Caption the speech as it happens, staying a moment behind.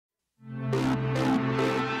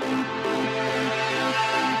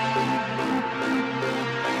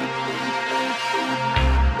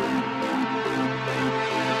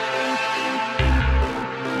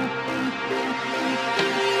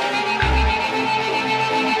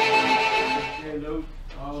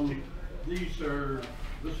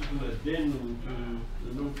an addendum to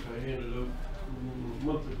the notes I handed out a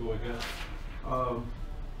month ago, I guess.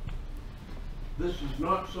 This is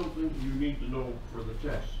not something you need to know for the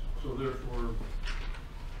test, so therefore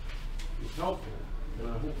it's helpful, and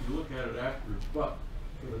I hope you look at it afterwards, but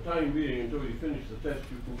for the time being, until you finish the test,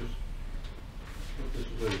 you can just put this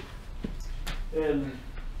away. And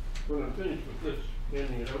when I'm finished with this,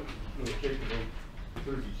 handing it out, it's going to take about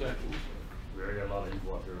 30 seconds. We already got a lot of ink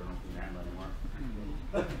water, I don't think anymore.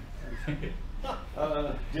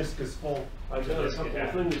 Disc is full. I've got a couple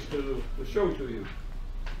of things to show to you.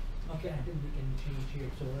 Okay, I think we can change here,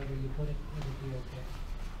 so wherever you put it, it'll be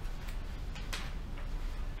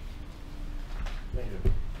okay.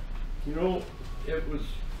 You know, it was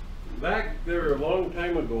back there a long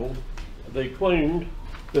time ago, they claimed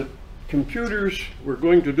that computers were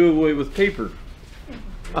going to do away with paper.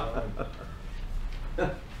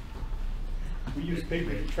 We use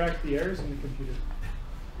paper to track the errors in the computer.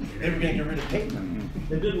 They were going to get rid of paper.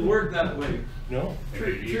 It didn't work that way. No.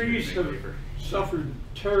 Trees have suffered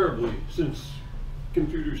terribly since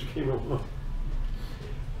computers came along.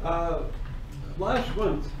 Last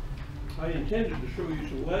month, I intended to show you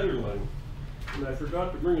some ladder line, and I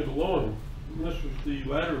forgot to bring it along. And this was the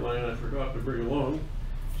ladder line I forgot to bring along,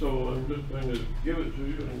 so I'm just going to give it to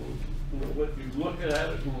you and let you look at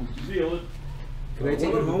it and feel it. Can I take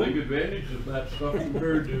it home? One of the big advantages of that stuff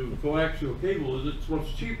compared to coaxial cable is it's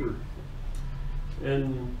much cheaper.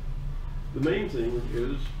 And the main thing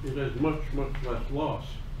is it has much, much less loss.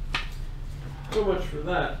 So much for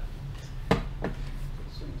that.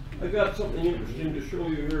 I've got something interesting to show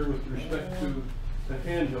you here with respect to a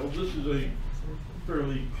handheld. This is a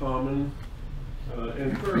fairly common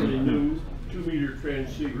and fairly new 2-meter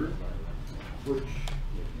transceiver, which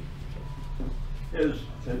has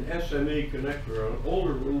an SMA connector on it.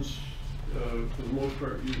 Older ones, for the most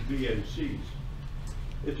part, use BNCs.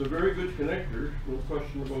 It's a very good connector, no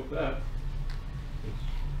question about that.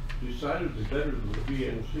 It's decidedly better than the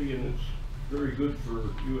BNC, and it's very good for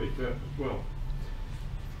UHF as well.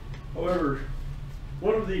 However,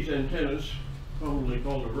 one of these antennas, commonly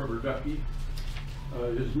called a rubber ducky,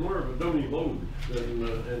 is more of a dummy load than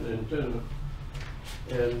an antenna.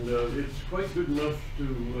 And it's quite good enough to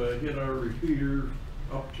hit our repeater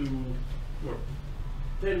up to, what,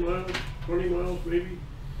 10 miles, 20 miles maybe?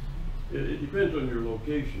 It depends on your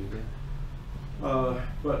location.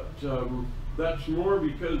 But that's more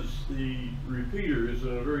because the repeater is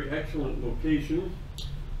in a very excellent location,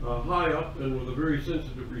 high up and with a very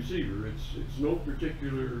sensitive receiver. It's no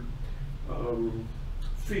particular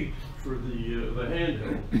feat for the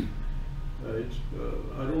handheld.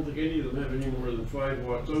 I don't think any of them have any more than 5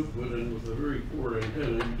 watts output, and with a very poor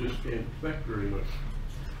antenna, you just can't expect very much.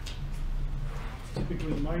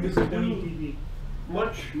 Typically minus 20 dB.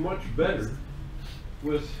 Much, much better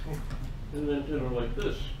with an antenna like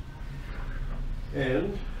this.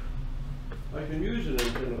 And I can use an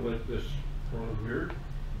antenna like this on here,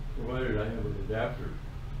 provided I have an adapter,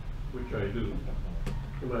 which I do.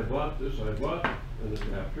 When I bought this, I bought an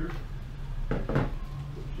adapter.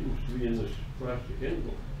 Seems to be in this plastic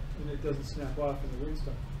envelope. And it doesn't snap off in the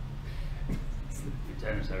windstorm. Your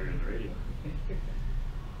timer's higher than the radio.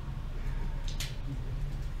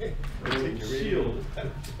 And it's sealed.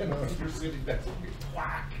 You're sitting next to me.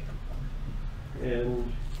 Whack.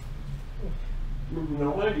 And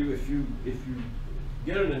now, mind you, if you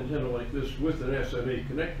get an antenna like this with an SMA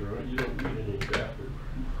connector on it, you don't need any adapter.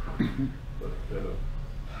 But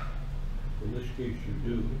in this case, you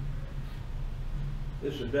do.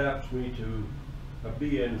 This adapts me to a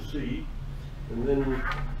BNC, and then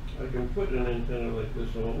I can put an antenna like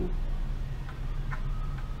this on,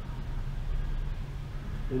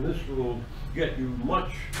 and this will get you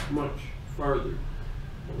much, much farther.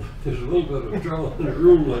 There's a little bit of trouble in a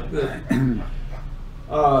room like this.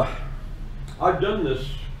 I've done this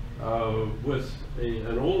with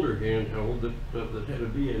an older handheld that had a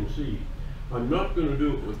BNC. I'm not going to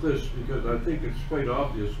do it with this because I think it's quite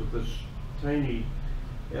obvious with this tiny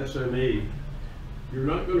SMA. You're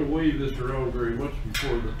not going to wave this around very much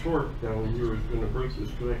before the torque down here is going to break this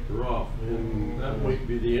connector off, and that might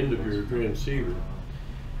be the end of your transceiver.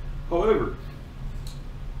 However,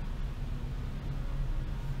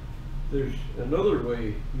 there's another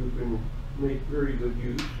way you can make very good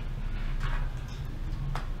use.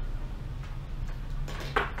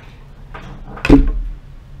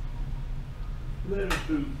 And that is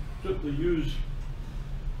to simply use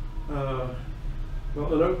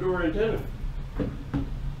well, an outdoor antenna.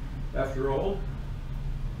 After all,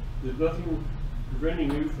 there's nothing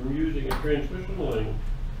preventing you from using a transmission line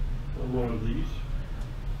on one of these.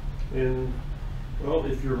 And, well,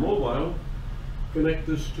 if you're mobile, connect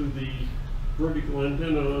this to the vertical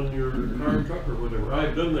antenna on your car, truck, or whatever.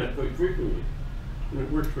 I've done that quite frequently, and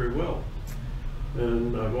it works very well.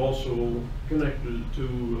 And I've also connected it to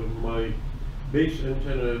my base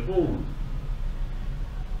antenna at home.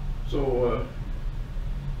 So,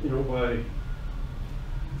 you know, by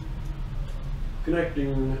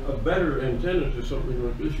connecting a better antenna to something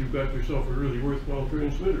like this, you've got yourself a really worthwhile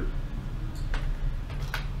transmitter.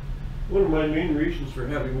 One of my main reasons for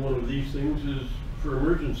having one of these things is for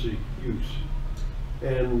emergency use.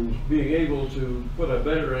 And being able to put a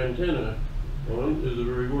better antenna on is a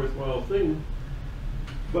very worthwhile thing.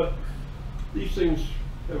 But these things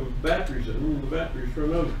have batteries in them, and the batteries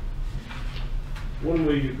run out. One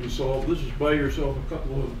way you can solve this is buy yourself a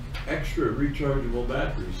couple of extra rechargeable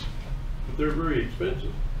batteries, but they're very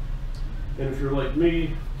expensive. And if you're like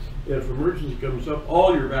me, and if emergency comes up,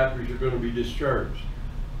 all your batteries are going to be discharged.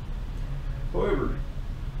 However,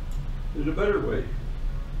 there's a better way.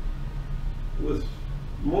 With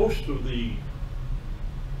most of the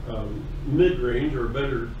mid-range or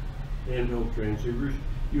better handheld transceivers,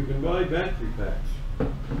 you can buy battery packs.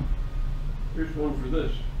 Here's one for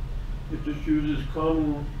this. It just uses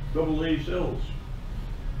common AA cells.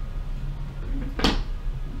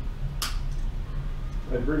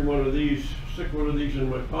 I bring one of these, stick one of these in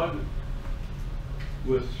my pocket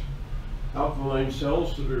with alkaline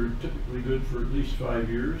cells that are typically good for at least 5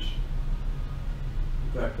 years.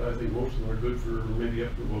 In fact, I think most of them are good for maybe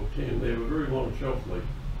up to about 10. They have a very long shelf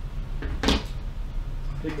life.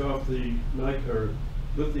 Take off the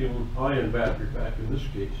lithium-ion battery pack in this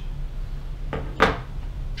case.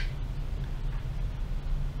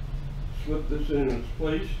 Slip this in its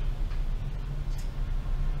place.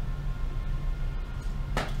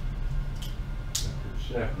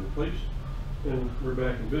 Snap in place, and we're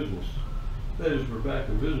back in business. That is, we're back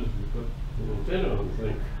in business. We put an antenna on the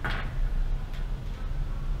thing.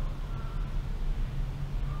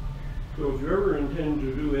 So if you ever intend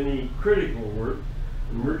to do any critical work,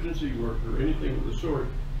 emergency work, or anything of the sort,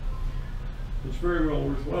 it's very well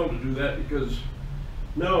worthwhile to do that, because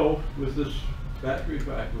now with this battery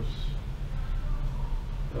pack with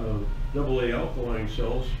AA alkaline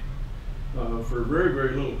cells, for very,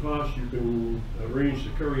 very little cost, you can arrange to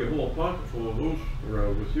carry a whole pocket full of those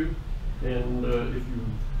around with you. And if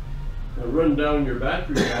you run down your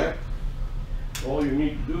battery pack, all you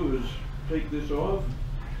need to do is take this off,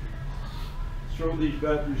 throw these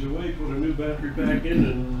batteries away, put a new battery pack in,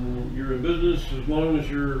 and you're in business as long as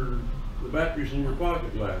the batteries in your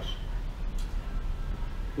pocket last.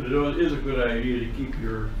 But it is a good idea to keep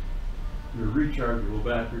your rechargeable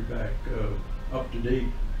battery pack up to date.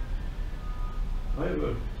 I have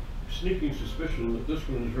a sneaking suspicion that this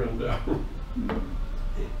one is run down.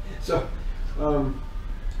 So, I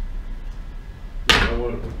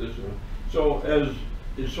want to put this on. So, as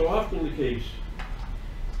is so often the case,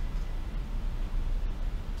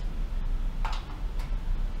 I'll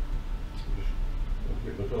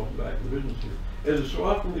get myself back in business here. As is so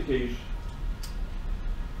often the case,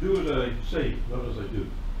 do as I say, not as I do.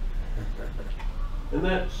 And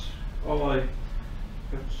that's all I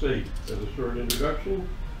have to say as a short introduction.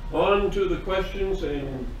 On to the questions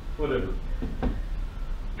and whatever.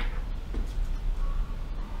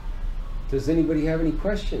 Does anybody have any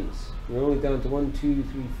questions? We're only down to 1, 2,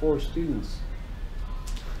 3, 4 students.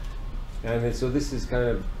 And so this is kind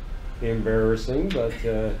of embarrassing, but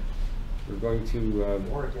we're going to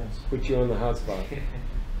put you on the hot spot.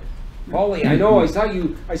 Paulie, I know, I saw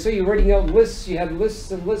you writing out lists. You had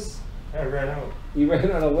lists and lists. I ran out. You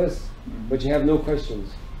ran out of lists, but you have no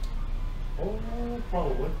questions. Oh,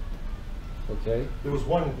 probably. Okay. There was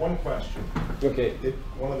one question. Okay.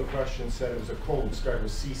 One of the questions said it was a code started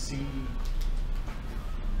with CC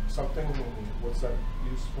something. What's that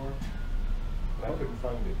used for? And I couldn't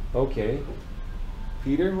find it. Okay.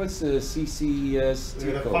 Peter, what's the CCS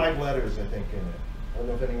There are code? 5 letters, I think, in it. I don't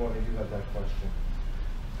know if anyone of you had that question.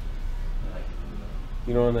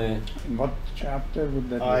 You know, on the What chapter would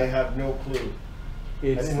that be? I have no clue.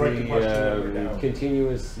 it's didn't write the question number down.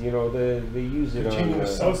 continuous. You know, they use it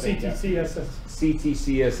Continuous on Oh, CTCSS.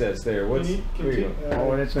 CTCSS. There. What's there you go.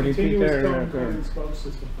 Oh, that's a Continuous repeater, tone okay. coding scope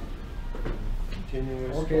system.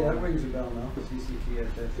 Continuous. Okay, that rings a bell now,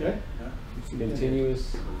 CCTSS. Yeah.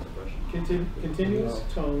 Continuous. Continuous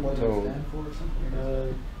tone. What does Tone. it stand for or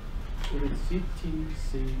something? It is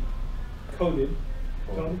CTC coded,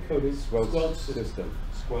 tone coded Squelch system. system.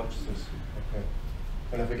 Squelch system. Okay.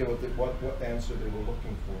 And I forget what answer they were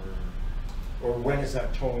looking for, or when is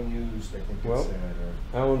that tone used? I think it Well, said.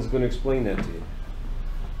 Or Alan's going to explain that to you.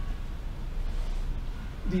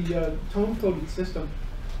 The tone coded system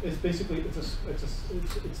it's basically,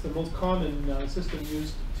 it's the most common system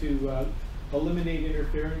used to eliminate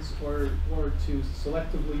interference or to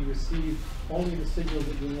selectively receive only the signals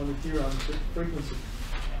that we want to hear on a certain frequency.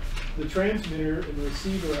 The transmitter and the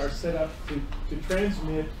receiver are set up to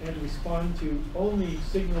transmit and respond to only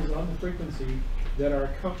signals on the frequency that are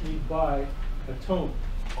accompanied by a tone.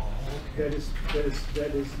 That is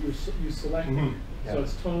you select. Mhm. So Yeah.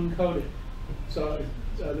 it's tone coded. So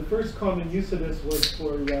the first common use of this was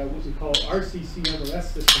for what we call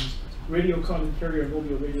RCCMOS systems, radio common carrier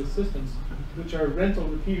mobile radio systems, which are rental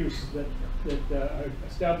repeaters that are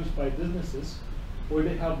established by businesses, where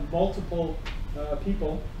they have multiple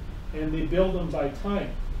people, and they bill them by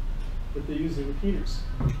time that they use the repeaters.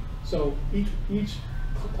 So each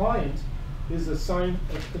client is assigned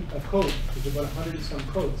a code. There's about 100 and some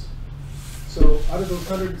codes. So out of those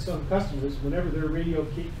 100 and some customers, whenever their radio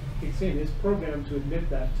kicks in, it's programmed to emit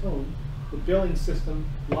that tone. The billing system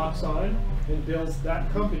locks on and bills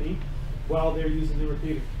that company while they're using the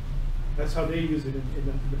repeater. That's how they use it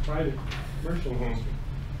in the private commercial industry.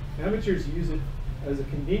 Amateurs use it as a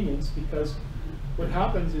convenience because what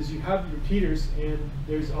happens is you have repeaters and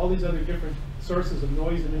there's all these other different sources of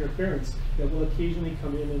noise and interference that will occasionally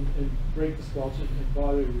come in and break the squelch and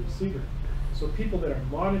bother the receiver. So people that are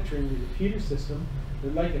monitoring the repeater system,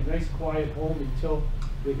 they're like a nice quiet home until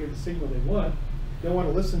they hear the signal they want. They want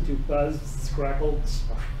to listen to buzz, crackle,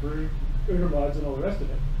 intermods, and all the rest of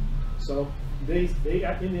it. So they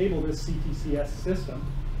enable this CTCS system,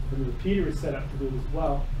 and the repeater is set up to do it as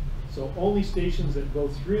well. So only stations that go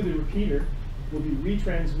through the repeater will be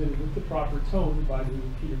retransmitted with the proper tone by the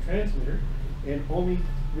repeater transmitter, and only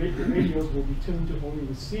radios will be tuned to only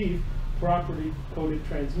receive properly coded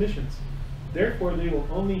transmissions. Therefore, they will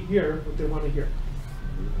only hear what they want to hear.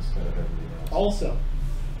 Instead of everything else. Also,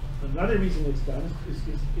 another reason it's done is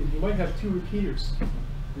you might have two repeaters,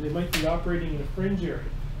 and they might be operating in a fringe area.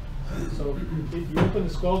 So if you open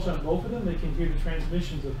the squelch on both of them, they can hear the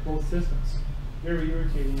transmissions of both systems. Very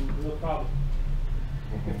irritating, no problem.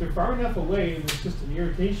 If they're far enough away and it's just an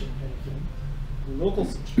irritation kind of thing, the local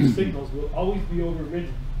signals will always be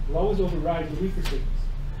overridden, will always override the weaker signals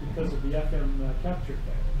because of the FM capture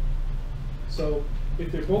effect. So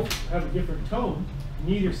if they both have a different tone,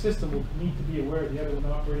 neither system will need to be aware of the other one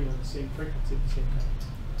operating on the same frequency at the same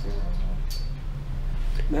time.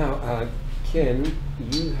 Now, Ken,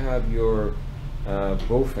 you have your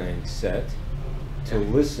Bofang set to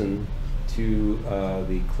listen to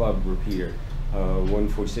the club repeater,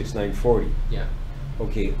 146940. Yeah.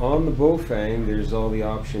 Okay, on the Bofang, there's all the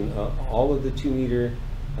option, all of the 2 meter,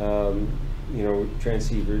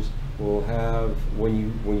 transceivers will have, when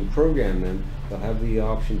you program them, they'll have the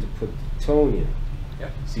option to put the tone in. Yeah.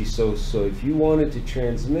 See, so if you wanted to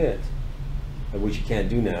transmit, which you can't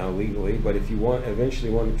do now legally, but if you eventually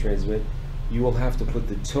want to transmit, you will have to put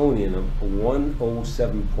the tone in of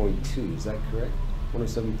 107.2. Is that correct?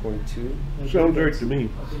 107.2. Sounds right to me.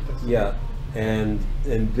 I think that's Yeah, and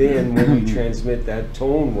then when you transmit, that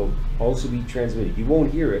tone will also be transmitted. You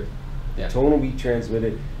won't hear it. Yeah. The tone will be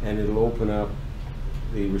transmitted, and it'll open up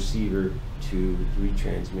the receiver to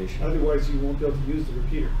retransmission. Otherwise, you won't be able to use the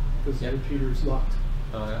repeater because Yeah. the repeater is locked.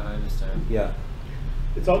 Oh, I understand. Yeah.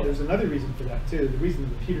 There's another reason for that too. The reason the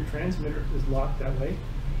repeater transmitter is locked that way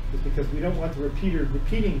is because we don't want the repeater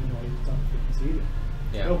repeating the noise that's on the frequency either.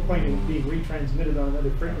 Yeah. No point in being retransmitted on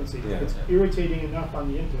another frequency. Yeah. It's Yeah. irritating enough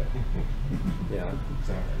on the input. Yeah.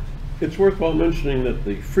 Exactly. It's worthwhile mentioning that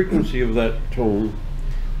the frequency of that tone,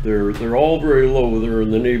 they're all very low. They're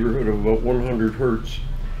in the neighborhood of about 100 hertz.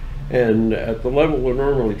 And at the level they're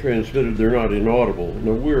normally transmitted, they're not inaudible.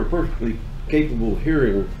 Now, we're perfectly capable of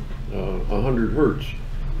hearing 100 hertz,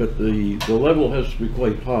 but the level has to be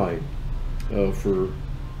quite high for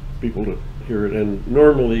people to hear it. And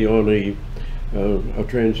normally on a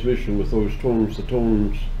transmission with those tones, the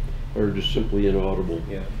tones are just simply inaudible.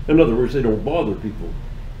 Yeah. In other words, they don't bother people.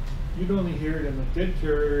 You'd only hear it in a dead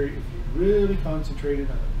carrier if you really concentrated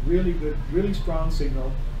on a really good, really strong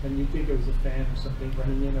signal, and you think it was a fan or something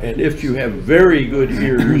running in. And if you have very good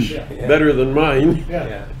ears, Yeah. better than mine,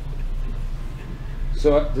 Yeah.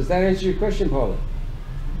 So does that answer your question, Paula?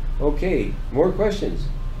 Okay, more questions.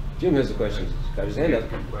 Jim has a question. Got his hand up.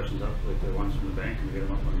 Questions up, like the ones from the bank, and we get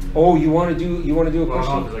them up on the... Oh, you want to do a Well, no,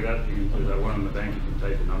 question? because there's that one on the bank, you can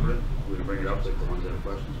type the number in. We can bring it up like the ones that have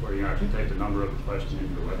questions, where you actually type the number of the question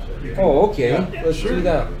into the website. Oh, okay. Yeah. Let's do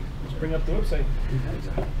that. Let's bring up the website.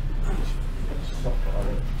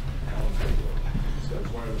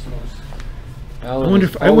 Alan I wonder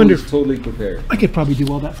is if- I wonder always if- totally prepared. I could probably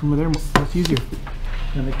do all that from there. That's easier.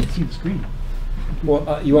 And I can see the screen.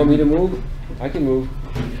 Well, you want me to move? I can move.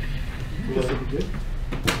 Guess it'd be good.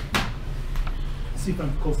 see if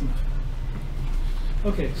I'm close enough.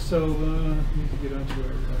 Okay, so need to get onto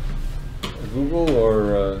our. Google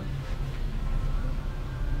or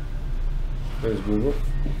there's Google.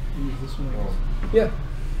 Use this one. I guess. Yeah.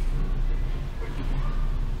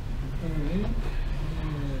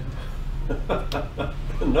 Alright,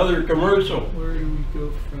 Another commercial. and where do we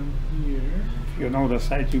go from here? If you know the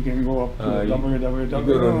site, you can go up to You go to a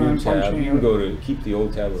www new and punch tab. in You can your- go to keep the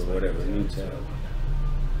old tab or whatever. New tab.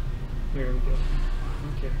 There we go.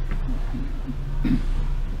 Okay.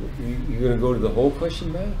 You gonna go to the whole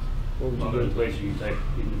question bank? What would Well, you there's a do? place you can type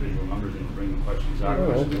individual numbers in and bring the questions out. Oh,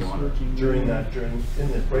 Questions okay. you want. During right in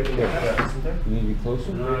the, isn't there? You need to be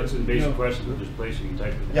closer. No, it's in basic No. questions, but there's a place you can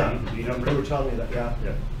type the Yeah, D you number. were telling me that, yeah.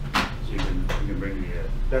 Yeah, so you can bring the,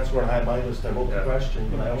 That's where I had my list. I wrote the Yeah. question,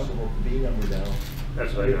 but I also wrote the B number down.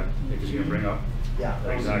 that's what I got, because you can bring up. Yeah,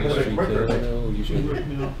 that was a Exactly. little bit quicker. right? No, you Should should. work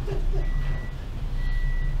now.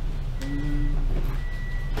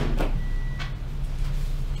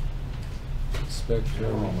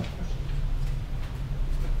 Spectrum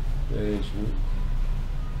management.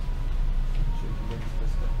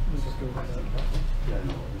 Let's just go with that. Yeah,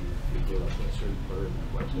 no, you go up to a certain part in the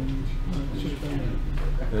website. Should have done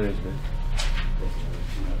that. Management.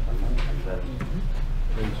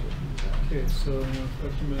 Okay, so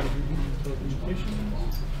question management and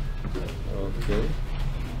telecommunications. Okay.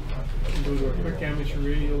 Go to our quick amateur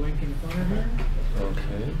radio link in the corner here.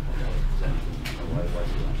 Okay. And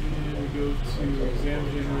we go to exam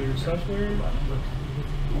generator software.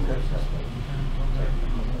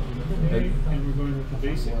 Okay, and we're going with the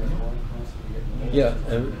basic. Yeah,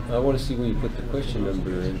 and I want to see where you put the question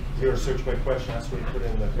number in. Here, search by question, that's where you put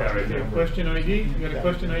in the Yeah, right there. number. Question ID, you got a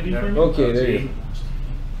question ID for me? Okay, there you go.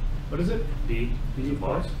 What is it? B, B, B,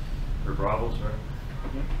 boss, or Bravo, sorry,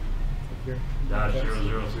 Here. dash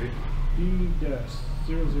 003, B dash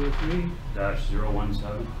 003 dash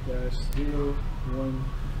 017, dash 017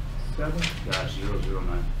 dash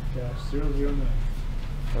 009. dash 009.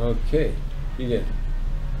 Okay, begin.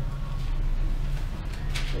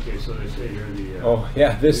 Okay, so they say here the. Oh,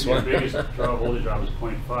 yeah, this your one. biggest draw voltage drop is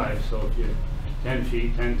 0.5, so if you 10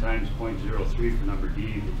 feet, 10 times 0.03 for number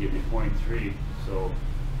D would give you 0.3. So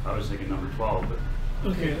I was thinking number 12, but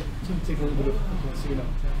Okay, let's take a little bit of, let's see now.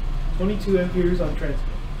 22 amperes on transmit.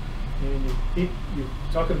 And you're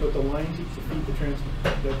talking about the line to feed the transmit,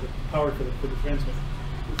 the power for the transmit.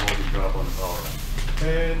 the voltage drop on the power line.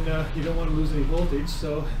 And you don't want to lose any voltage,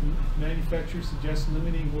 so manufacturer suggests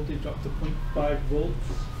limiting voltage up to 0.5 volts.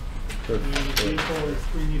 And the vehicle is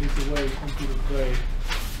 3 meters away, 10 feet away.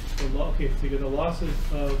 Okay, so you get the losses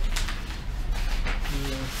of,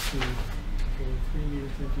 let's see, so 3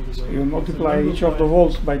 meters, 10 feet away. You multiply So each of the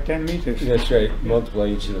volts by 10 meters. That's right, multiply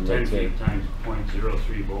each of them by 10 feet 10. times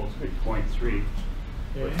 0.03 volts would be 0.3.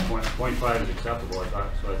 But Okay. 0.5 is acceptable, I thought,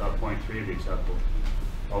 so I thought 0.3 would be acceptable.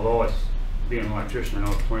 Although it's, being an electrician, I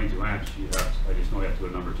know it's 22 amps, I just know you have to go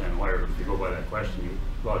to number 10 wire. But if you go by that question,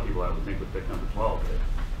 a lot of people I would think would pick number 12.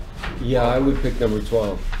 Right? Yeah, I would pick number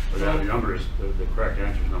 12. But the number is, the correct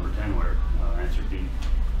answer is number 10 wire, answer B.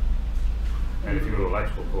 And if you go to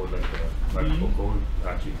electrical code, like the electrical code,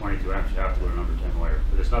 actually 22 amps, you have to go to number 10 wire.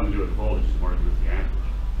 But it's nothing to do with the voltage, it's more to do with the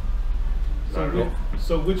amperage. Is that right?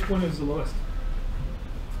 So which one is the lowest?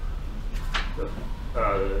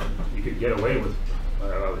 You could get away with,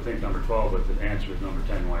 I would think number 12, but the answer is number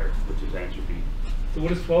 10 wire, which is answer B. So what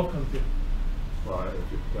does 12 come to? Well,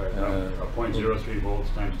 if you, 0.03 volts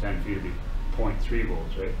times 10 feet would be 0.3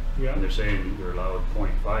 volts, right? Yeah. And they're saying you're allowed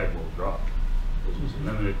 0.5 volt drop, which is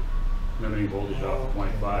limiting voltage drop of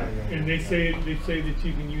 0.5. And they say that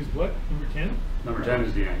you can use what? Number 10? Number 10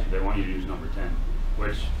 is the answer. They want you to use number 10,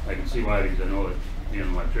 which I can see why, because I know that being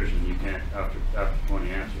an electrician, you can't, after 20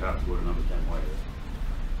 amps, you have to go to number 10 wire.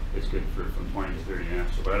 It's good for from 20 to 30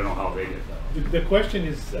 amps, but I don't know how they get that. The question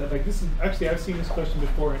is, like this is, actually I've seen this question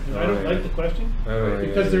before, and I don't like the question,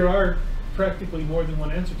 because there are practically more than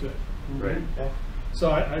one answer to it. Right?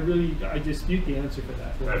 So I dispute the answer for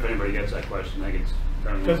that. If anybody gets that question, I think it's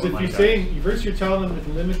kind of Because if you're saying, first you're telling them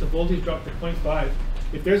to limit the voltage drop to 0.5,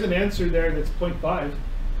 if there's an answer there that's 0.5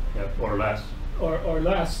 yeah, or less. or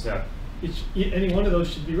less, Yeah. any one of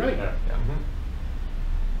those should be right. Yeah.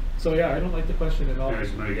 So yeah, I don't like the question at all.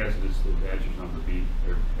 Anyways, when I guess it's the answer's number B,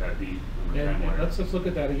 or B, number 10 And wire. let's look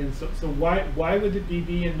at that again. So why would it be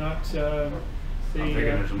B and not say I'm thinking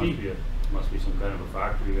there B? must be some kind of a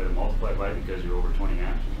factor you got to multiply by because you're over 20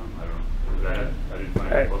 amps or something. I don't know. But I didn't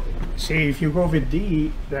find it book it. See, if you go with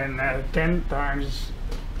D, then 10 times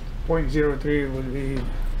 0.03 will be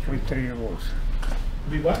 0.3 volts.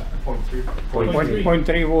 Be what? 0.3. 0.3.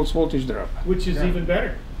 0.3 volts voltage drop. Which is Yeah. even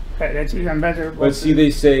better. That's even better. But see,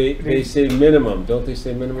 they say minimum, don't they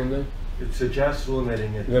say minimum there? It suggests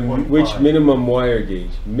limiting it to Which 0.5. minimum wire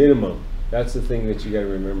gauge? Minimum. That's the thing that you gotta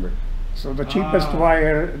remember. So the cheapest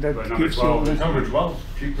wire that But number gives 12 you. is Number 12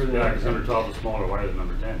 is cheaper than Yeah, that. because number 12 is smaller wire than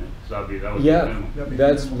number 10. So that was the Yeah, minimum.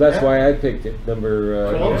 that's why I picked it,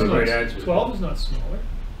 number, 12 is the right not, answer. 12 is not smaller.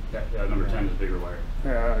 Yeah, number 10 is bigger wire.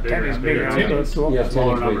 10 is bigger. Bigger. than the 12. Yeah.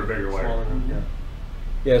 Smaller 10 is number, bigger. bigger wire. Smaller,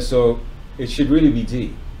 yeah. yeah, so it should really be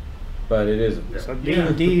D, but it isn't. Yeah. So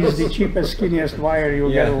Yeah. D is the cheapest, skinniest wire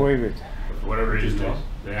you'll get Yeah. away with. For whatever reason, Just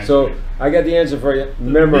the answer So is- I got the answer for you, The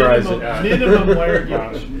memorize minimum, it. Minimum wire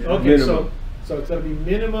gauge. Okay, Minimum. so it's gotta be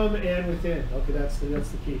minimum and within. Okay, that's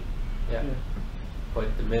the key. Yeah, but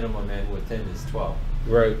the minimum and within is 12.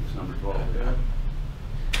 Right, it's number 12.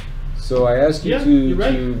 so I asked you Yeah, to you're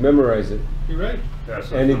right. memorize it, You're right. Yeah,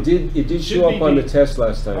 so and it's it did Should show be up on D. the test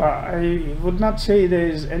last time. I would not say there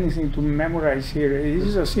is anything to memorize here. This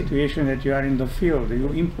is a situation that you are in the field. You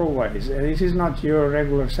improvise. This is not your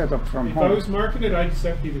regular setup from If I home. was marking it, I'd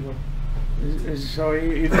accept either one. So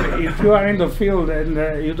if you are in the field and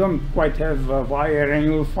you don't quite have a wire and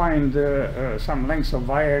you find some lengths of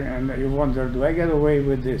wire and you wonder, do I get away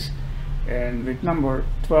with this? And with number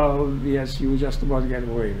 12, yes, you just about get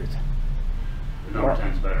away with it. The number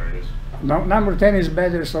 10 is better, it is. Number 10 is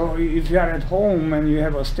better, so if you are at home and you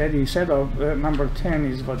have a steady setup, number 10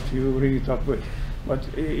 is what you really talk with. But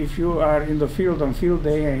if you are in the field on field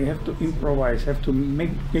day and you have to improvise, have to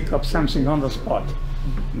pick up something on the spot,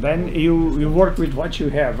 then you work with what you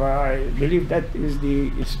have. I believe that is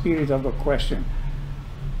the spirit of the question.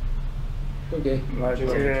 Okay, But, You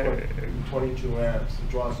know, 22 amps, it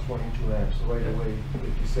draws 22 amps, so right away, like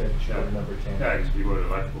you said, it should be number 10. Yeah, because if you go to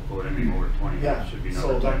electrical code, anything over 20, Yeah, it should be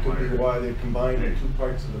so number 10 that could be wire. why they combined the two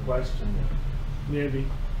parts of the question. Maybe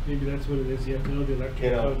that's what it is. You have to know the electrical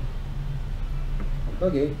You know.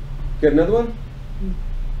 code. okay. Got another one?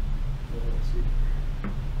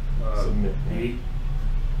 Submit. B,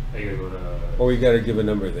 I gotta go to. Oh, you gotta give a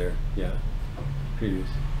number there, yeah. Previous.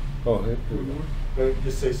 Oh, here we go.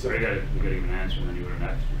 Just say So so. you gotta give an answer and then you go to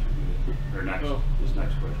next or something. Or next, Oh. this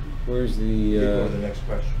next question. Where's You go to the the, next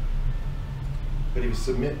question. But if you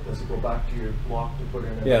submit, does it go back to your block to put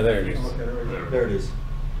in? Yeah, there it is. There it is.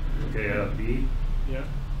 Okay, B, Yeah.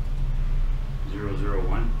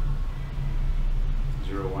 001,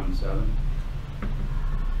 017,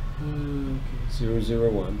 Okay.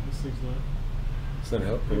 001? This thing's not. It's not I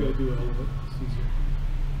gotta helpful. do it a little bit. It's easier.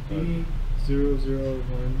 B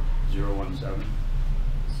 001 017,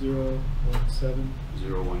 017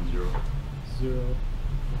 010. 010.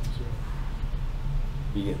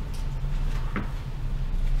 Begin.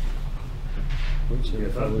 Which Yeah, I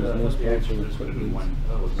of the thought following most the answer popular this would have been equipment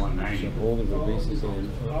that was should 190. hold of a basis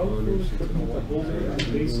and honors to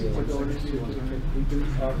the Basic components to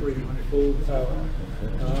completely operating full power.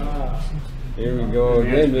 Ah. Here we go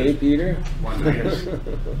again, eh, Peter? 190.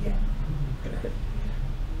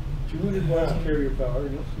 200 watts carrier power,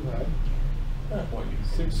 not too high.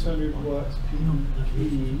 600 watts peak.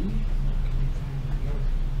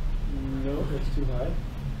 No, that's too high.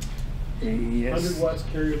 100 Yes. watts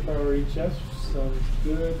carrier power HF sounds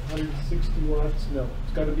good. 160 watts, no,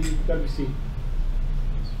 it's gotta be C.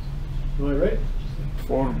 Am I right?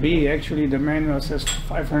 For B, actually, the manual says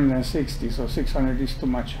 560, so 600 is too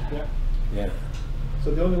much. Yeah. Yeah.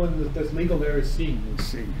 So the only one that's legal there is C, Let's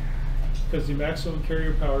see. because the maximum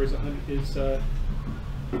carrier power is 100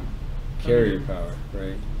 Carrier power,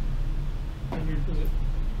 right? 100, was it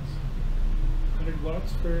 100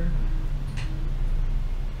 watts for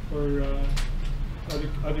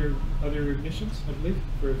other emissions, I believe,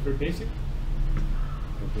 for basic.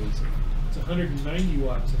 It's 190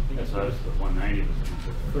 watts, I think, That's why the 190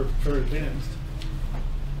 was for advanced.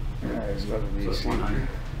 Yeah, it's got to so be it's C. 100.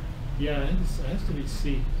 Yeah, it has to be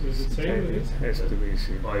C. Does it say what it It is? has to be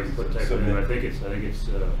C. Well, you can put type in, I think it's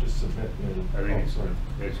Just submit. I think it's, sorry.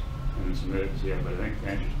 and submit it, yeah, but I think the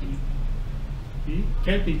answer's D. B?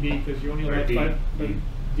 Can't be B because you only Or allowed D, 5. D.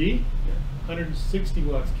 D? Yeah. 160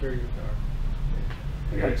 watts carrier power.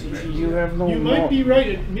 I gotta But submit. you have no You more. might be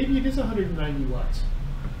right. Maybe it is 190 watts.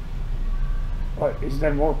 Is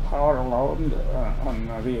there more power allowed on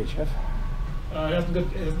VHF? It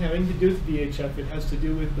doesn't have anything to do with VHF. It has to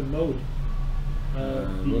do with the mode.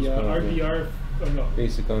 most The powerful. RDR, oh no,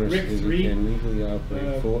 Basic honors RIC certificate 3, can legally operate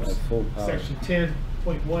at full power. Section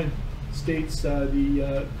 10.1 states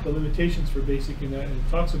the limitations for basic in that, and it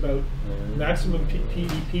talks about maximum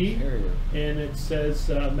PDP, Carrier. and it says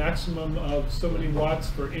maximum of so many watts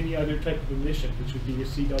for any other type of emission, which would be a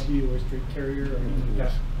CW or a straight carrier or anything like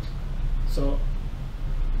that. So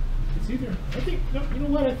it's either, I think, no, you know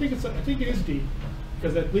what, I think it is D.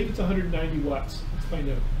 because I believe it's 190 watts. Let's find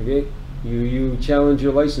out. Okay, you challenge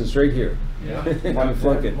your license right here. Yeah. You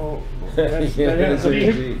flunk it. That's- Yeah, Yeah, that's so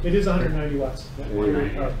it. it is 190 watts.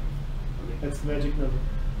 Yeah. That's the magic number.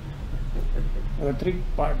 The trick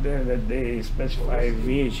part there that they specify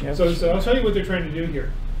VHF. So I'll show you what they're trying to do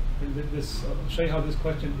here. And I'll show you how this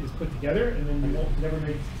question is put together, and then you won't never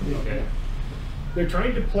make it. Okay. They're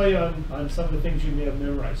trying to play on some of the things you may have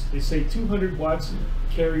memorized. They say 200 watts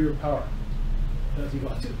carrier power. And you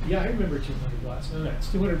go, yeah, I remember 200 watts. No,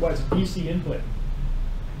 it's 200 watts DC input.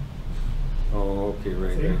 Oh, okay,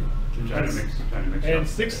 right, See? right. Trying to mix And up.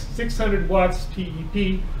 600 watts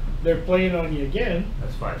PEP, they're playing on you again,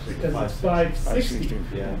 That's 560. because it's 560.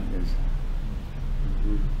 Yeah.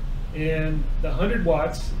 And the 100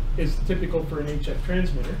 watts is typical for an HF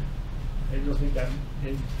transmitter. And you'll think that,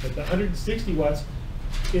 but the 160 watts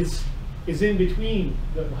is in between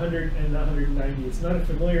the 100 and the 190. It's not a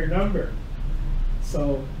familiar number.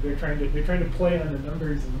 So they're trying to play on the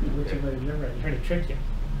numbers and what you might have memorized. They're trying to trick you.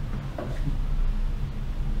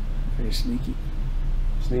 Very sneaky.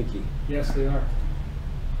 Sneaky. Yes, they are.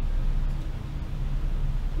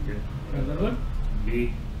 Okay. Another one?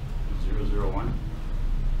 B 001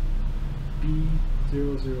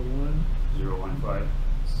 B001 015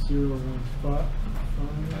 015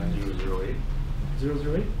 008.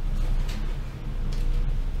 008.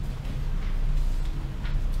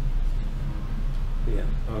 Yeah,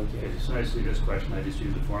 okay. Okay, so I see this question, I just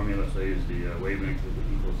use the formula, so I use the wavelength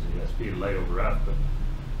equals the speed of light over f, but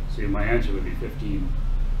see, my answer would be 15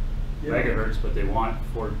 megahertz, but they want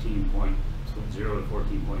 14.0 to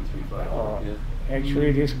 14.35. Yeah.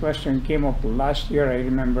 Actually, this question came up last year. I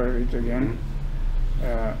remember it again.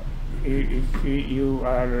 If you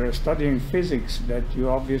are studying physics, that you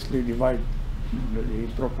obviously divide the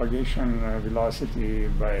propagation velocity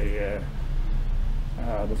by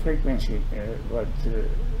the frequency, but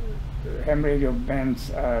ham radio bands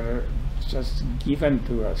are just given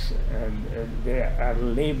to us, and they are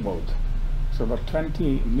labeled. So the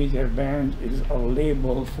 20-meter band is a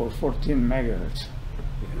label for 14 megahertz.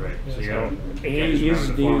 Right, so you So gotta, A you can't just is remember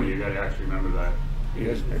the the- formula, you gotta actually remember that.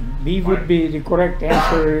 Yes, B would be the correct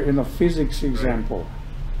answer in a physics example.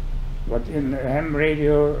 But in ham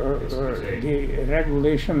radio, It's A. the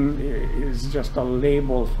regulation is just a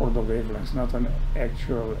label for the wavelengths, not an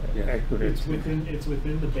actual Yeah. accurate. It's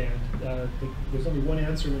within the band. There's only one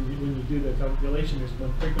answer when you do the calculation. There's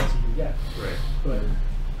one frequency you get. Right. But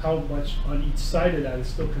how much on each side of that is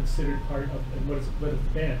still considered part of, and what is the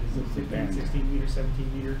band? Is it 15, Band. 16 meter, 17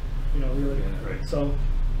 meter? You know, really. Yeah, right. So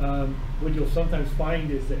what you'll sometimes find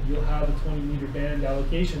is that you'll have a 20 meter band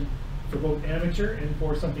allocation for both amateur and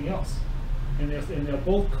for something else. And they'll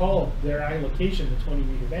both call their allocation the 20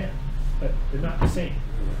 meter band, but they're not the same.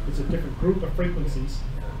 It's a different group of frequencies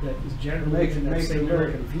that is generally Makes in that it same very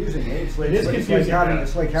area. confusing, eh? It's It is like confusing, having, yeah.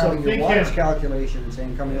 it's like So having your think wattage ham. calculation and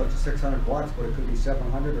saying coming out to 600 watts, but it could be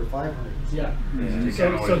 700 or 500. Yeah. You So,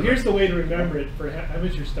 can't always so here's the way to remember. remember it for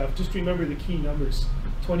amateur stuff. Just remember the key numbers.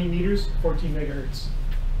 20 meters, 14 megahertz.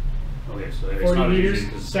 Okay, so it's 40 not meters,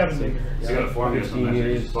 easy, 'cause 7 megahertz. you got a formula 15 sometimes, you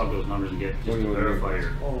meters. just plug those numbers and get, just to 21 verify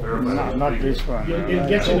meters. verify Not, the not figure. this one. It'll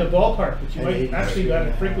get you in the ballpark, but you might actually got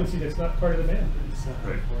a frequency that's not part of the band.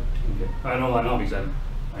 Right. Okay. I know because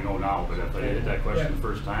I know now, but if I hit that question Yeah. the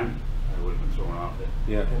first time, I would have been thrown off it.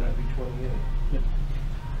 Yeah. And that'd be 28.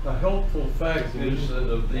 A helpful fact is that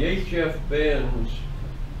of the HF bands,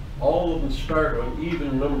 all of them start on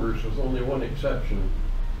even numbers with only one exception.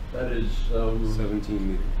 That is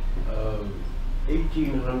 17 meter.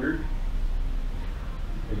 1800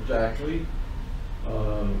 exactly.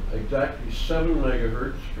 Exactly 7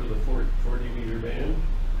 megahertz for the 40 meter band.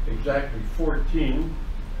 Exactly 14.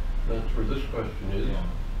 That's where this question is.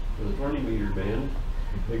 For the 20 meter band.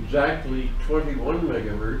 Exactly 21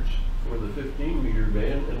 megahertz for the 15 meter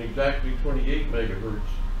band, and exactly 28 megahertz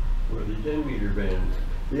for the 10 meter band.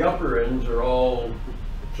 The upper ends are all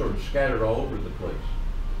sort of scattered all over the place.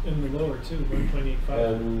 In the lower too,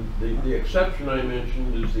 1.85. And the exception I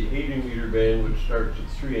mentioned is the 80 meter band, which starts at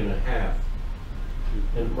 3.5.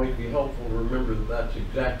 And it might be helpful to remember that that's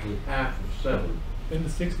exactly half of 7. In the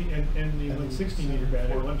 60 and the 160 meter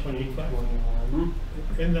band at 1.85. Hmm?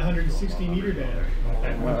 In the 160 meter band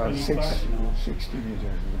at 1.85. 60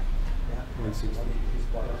 meters. 160.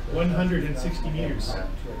 160 meters.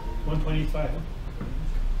 1.85.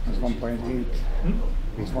 It's 1.8.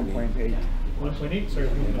 Hmm? It's 1.8. 1.8, sorry.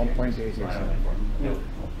 1.8 exactly. Yeah.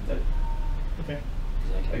 That, Okay.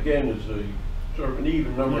 again, is a sort of an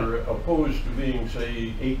even number opposed to being,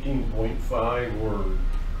 say, 18.5 or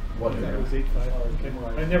That whatever. was 8.5.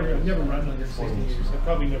 Okay. I've never run under 60 meters. I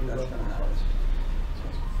probably never will.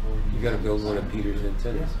 You gotta build one of Peter's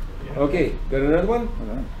antennas. Okay, got another one?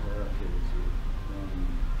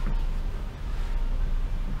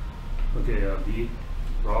 Okay, B,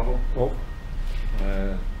 Bravo. Oh,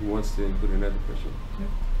 who wants to input another question?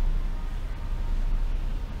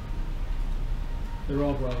 They're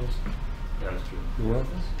all Bravos. Yeah, that's true. Who else?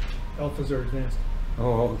 Alphas are advanced.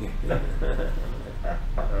 Oh, okay.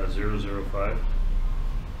 005,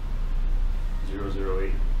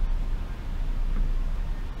 008,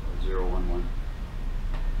 011.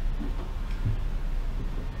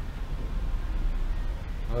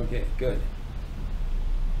 Okay, good.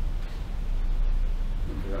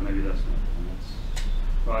 Okay, maybe that's not the one. That's,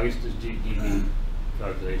 well, I guess this DB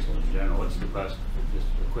calculation in general. What's the best? Just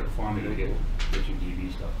a quick formula to get your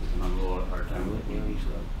DB stuff. Because I'm a little hard time with DB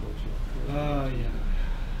stuff. Yeah.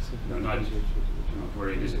 No, not where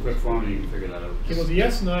it's a quick formula, you can figure that out. Okay, well, the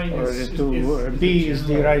S9 Or is, B is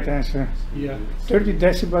the general- right answer. Yeah. 30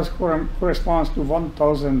 decibels corresponds to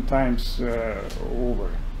 1,000 times over.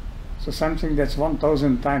 So something that's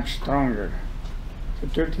 1,000 times stronger. So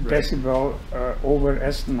 30 Right. decibel over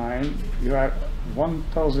S9, you are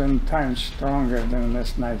 1,000 times stronger than an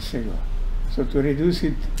S9 signal. So to reduce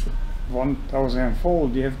it 1,000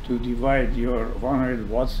 fold, you have to divide your 100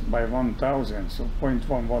 watts by 1,000, so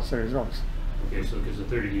 0.1 watts results. Okay, so because the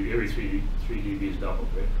 30 dB, every 3 dB is doubled,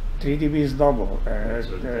 right? 3 dB is double.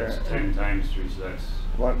 So that's 10 times 3, so that's...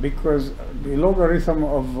 Well, because the logarithm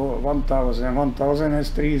of 1,000 has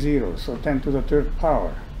 3 zeros, so 10 to the third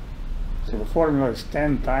power. So the formula is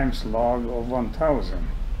 10 times log of 1,000.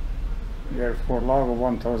 Therefore, log of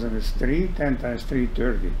 1,000 is 3, 10 times 3,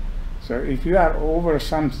 30. So if you are over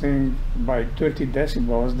something by 30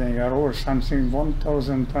 decibels, then you are over something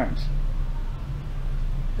 1,000 times.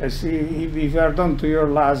 See, if you are down to your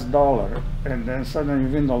last dollar, and then suddenly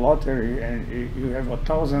you win the lottery, and you have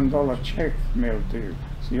 $1,000 check mailed to you,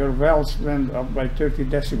 so your wells went up by 30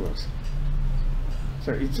 decibels.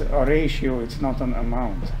 So it's a ratio, it's not an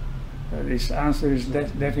amount. This answer is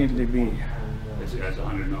definitely B. That's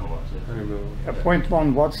 100 milliwatts. 100 milliwatts.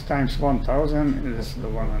 0.1 watts times 1,000 is the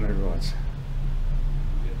 100 watts.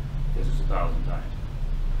 Because it's 1,000 times.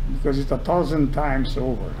 Because it's 1,000 times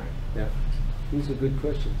over. Yeah, these are good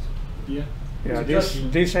questions. Yeah. Yeah,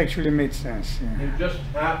 It this actually made sense. Yeah. It just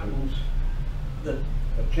happens that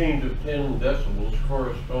a change of 10 decibels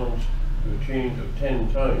corresponds to a change of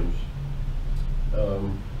 10 times.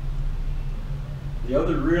 The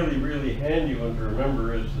other really handy one to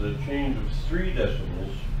remember is the change of 3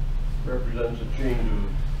 decibels represents a change of,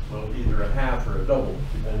 well, either a half or a double,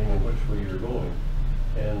 depending on which way you're going.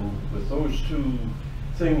 And with those two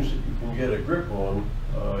things that you can get a grip on,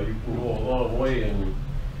 you can go a long way in,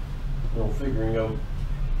 figuring out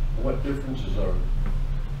what differences are.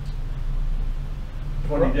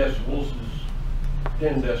 20 decibels is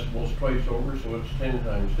 10 decibels twice over, so it's 10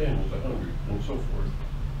 times 10 is 100, and so forth.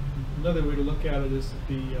 Another way to look at it is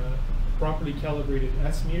the properly calibrated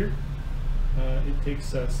S meter. It takes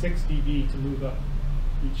 6 dB to move up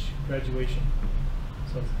each graduation.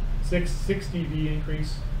 So 6 dB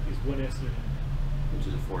increase is 1 S unit. Which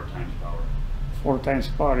is a 4 times power. 4 times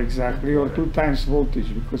power exactly, or 2 times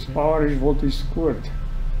voltage, because power is voltage squared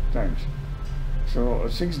times. So a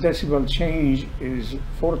 6 decibel change is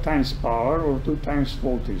 4 times power or 2 times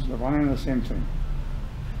voltage, the one and the same thing.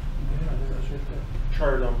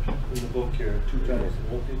 Chart in the book here, 2 times the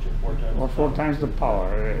voltage and 4 times. Or 4 times the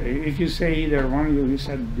power. If you say either one, you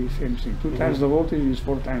said the same thing. 2 times the voltage is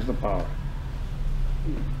 4 times the power.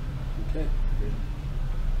 Okay.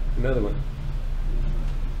 Another one.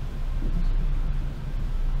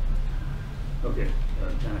 Okay,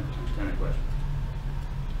 antenna question.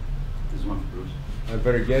 This is one for Bruce. I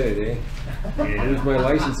better get it, eh? Yeah. Lose my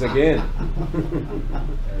license again.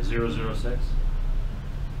 006,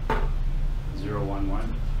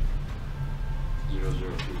 011,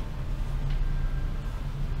 002.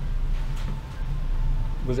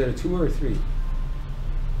 Was that a 2 or a 3?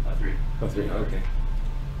 3. Oh, 3, okay.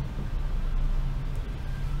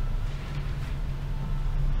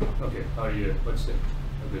 Okay, how do you, what's a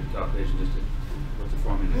good calculation, what's the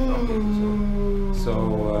formula to calculate this?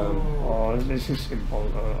 Oh, this is simple.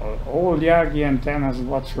 All Yagi antennas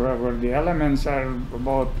whatsoever, the elements are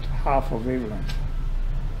about half a wavelength.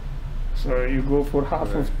 So you go for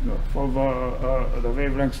half of the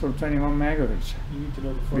wavelengths for 21 megahertz, You need to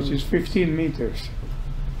know the which formula. is 15 meters.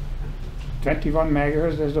 21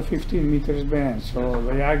 megahertz, there's a 15 meters band. So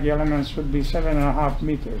the Yagi elements should be 7.5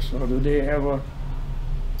 meters. So do they have a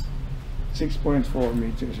 6.4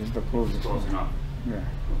 meters is the closest Close one. enough. Yeah.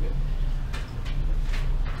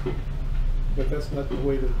 Okay. But that's not the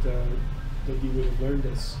way that you would have learned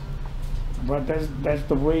this. But that's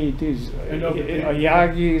the way it is. I know, but A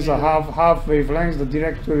Yagi is a half wavelength, the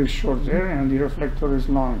director is shorter and the reflector is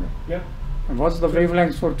longer. Yeah, And what's the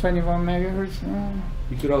wavelength for 21 megahertz?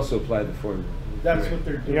 You could also apply the formula. that's what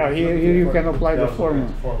they're doing. Yeah, here you can apply the That was formula.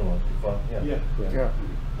 Formula, Yeah. Yeah.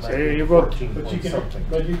 So you got,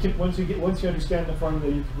 But you can, once you understand the formula,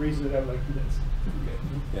 you can reason it out like he does.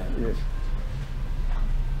 Yeah. yes.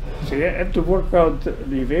 So you have to work out the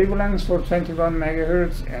wavelengths for 21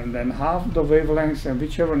 megahertz and then half the wavelengths, and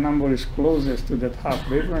whichever number is closest to that half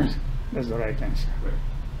wavelength, that's the right answer. Right.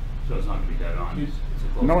 So it's not gonna be dead on. It's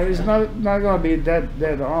a close No, it's match. not going to be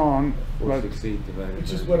dead on, but 468 divided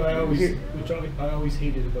Which is by- what I always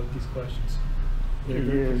hated about these questions. They're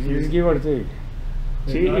very it's confusing. give or take.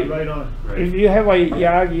 They're See, not right on. Right. if you have a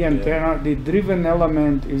Yagi antenna, the driven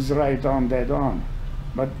element is right on, dead on.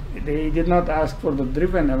 But they did not ask for the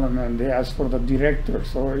driven element, they asked for the director.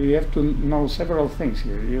 So you have to know several things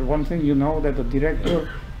here. One thing you know that the director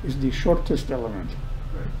is the shortest element,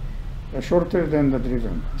 shorter than the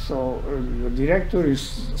driven. So the director is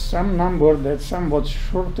some number that's somewhat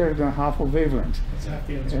shorter than half a wavelength. That's half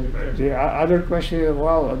the answer And right the there. other question is,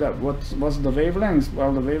 well, what's the wavelength?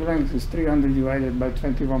 Well, the wavelength is 300 divided by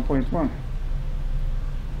 21.1.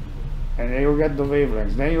 And then you get the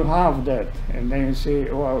wavelengths. Then you have that. And then you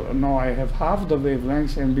say, well, no, I have half the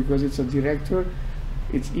wavelengths, and because it's a director,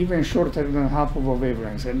 it's even shorter than half of a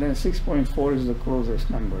wavelength. And then 6.4 is the closest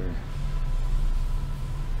number.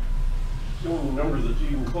 The only number that's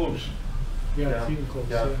even close. Yeah, it's even close,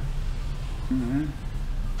 Yeah. yeah. Mm-hmm.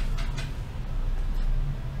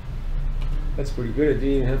 That's pretty good. I didn't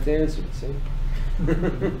even have to answer it, see?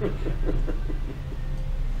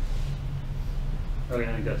 Okay,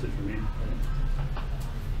 I think that's it for me.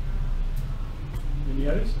 Any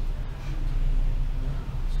others?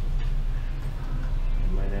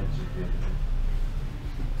 My name's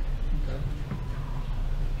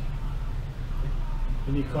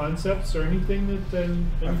Any concepts or anything that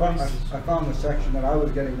anybody's? I found the section that I was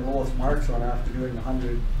getting the lowest marks on after doing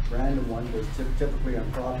 100 random ones was typically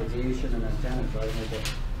on propagation and antennas. I don't know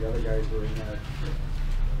what the other guys were in that.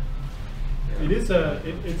 It is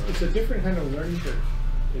it's a different kind of learning curve.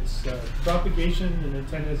 It's propagation and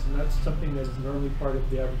antennas, and that's something that is normally part of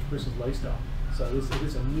the average person's lifestyle. So it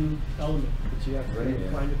is a new element that you have to Right, yeah.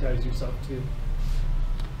 acclimatize yourself to.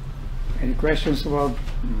 Any questions about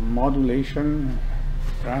modulation,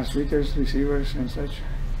 transmitters, receivers, and such?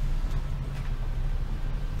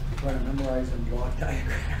 Trying to memorize and block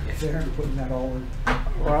diagrams there and putting that all in.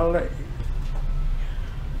 Well,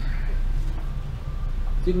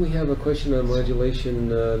 Didn't we have a question on modulation in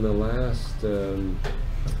the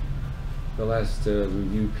last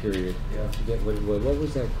review period? Yeah. I forget what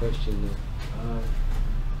was that question?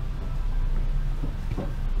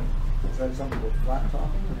 Is that something with flat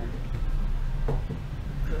topping?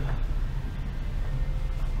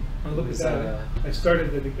 I'll look at Was that. that, I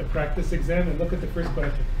started a practice exam and look at the first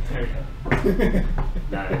question. There you go.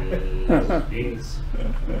 That is B's.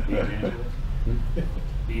 B's answer.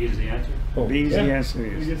 B is the answer. the easy Yeah. answer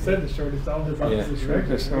You is just said the shortest element Yeah, is correct.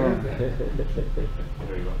 shortest Yeah. element.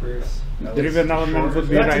 There you go. Bruce. driven element would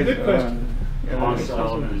be That's a right. good question. The longest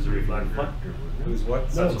element is the reflector. Who's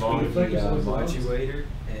what? No, That's long. it's like The it's- modulator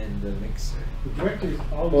and the mixer. The director is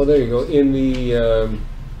always. Oh, there you go. In the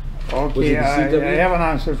Was Okay, it the I CW? have an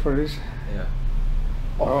answer for this. Yeah.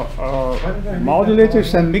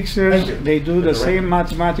 Modulators and mixers, they do the same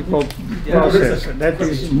mathematical process. That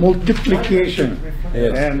is multiplication.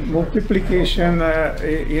 Yes. And multiplication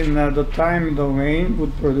in the time domain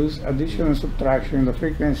would produce addition and subtraction in the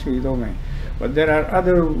frequency domain. But there are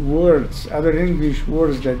other words, other English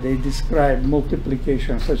words that they describe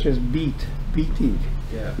multiplication, such as beating.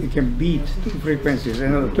 Yeah. You can beat two frequencies.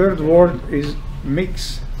 And the third word is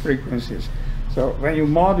mix frequencies. So when you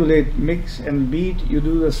modulate, mix and beat, you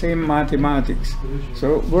do the same mathematics.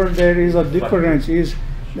 So where there is a difference is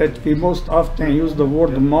that we most often use the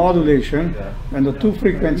word modulation when the two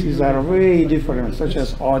frequencies are way different, such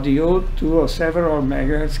as audio to a several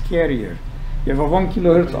megahertz carrier. You have a 1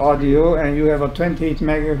 kilohertz audio and you have a 28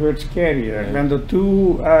 megahertz carrier. When the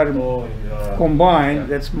two are combined,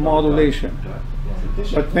 that's modulation.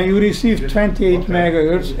 But when you receive 28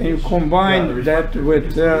 megahertz and you combine that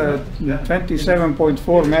with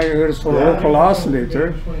 27.4 megahertz for local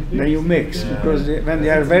oscillator, then you mix, because when they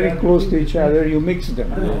are very close to each other, you mix them.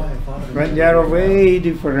 When they are way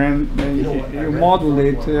different, then you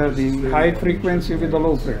modulate the high frequency with the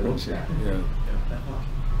low frequency.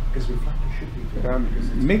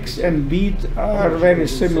 Mix and beat are very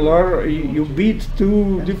similar. You beat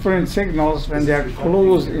two different signals when they are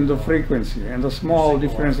close in the frequency, and the small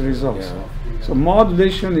difference results. So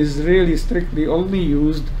modulation is really strictly only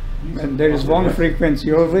used when there is one frequency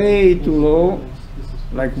you're way too low,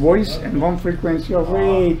 like voice, and one frequency you're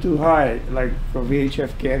way too high, like a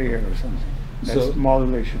VHF carrier or something. That's So-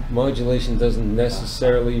 modulation. Modulation doesn't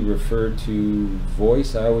necessarily refer to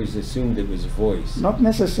voice. I always assumed it was voice. Not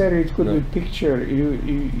necessarily, it could No. be picture.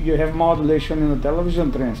 You have modulation in a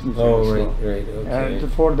television transmitter. Oh, also. right, okay.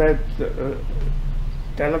 And for that,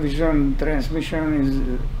 television transmission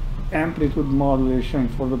is amplitude modulation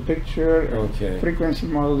for the picture, Okay. frequency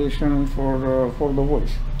modulation for the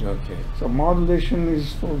voice. Okay. So modulation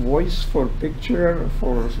is for voice, for picture,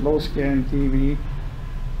 for slow scan TV,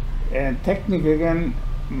 and technically again,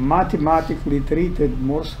 mathematically treated,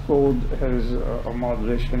 Morse code has a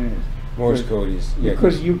modulation in it. Morse code is, yeah.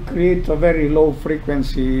 Because you create a very low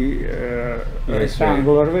frequency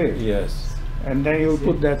rectangular wave. Yes. And then you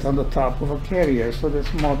put that on the top of a carrier, so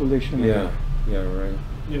that's modulation. Yeah, yeah, right.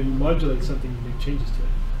 You know, you modulate something, you make changes to it.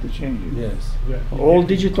 To change it. Yes. Yeah, you All can't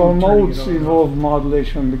digital keep turning it modes on and involve off.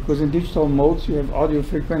 modulation, because in digital modes you have audio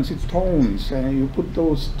frequency tones, and you put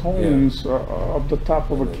those tones up the top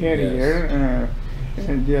of a carrier,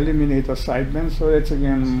 and they eliminate a sideband, so that's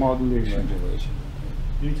again modulation. Modulation.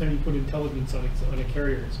 Anytime you put intelligence on a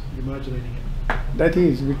carrier, you're modulating it. That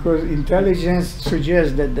is, because intelligence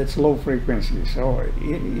suggests that that's low frequency. So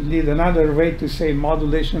indeed another way to say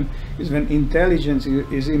modulation is when intelligence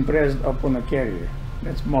is impressed upon a carrier.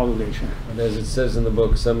 That's modulation. And as it says in the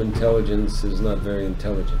book, some intelligence is not very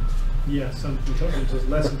intelligent. Yeah, some intelligence is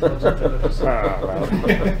less intelligent than others. Well.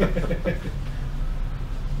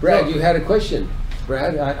 Brad, you had a question.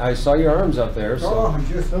 Brad, I saw your arms up there. So. Oh, I'm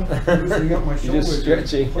just loosening up my You're shoulders. just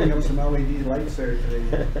stretching. Putting up some LED lights there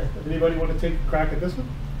today. Anybody want to take a crack at this one?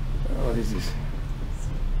 What is this?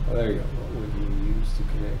 Oh, there you go. What would you use to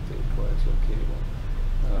connect a coaxial cable?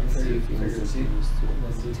 See if you use this to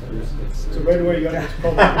So right away you got what's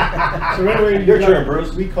called. So right away you Your got, turn,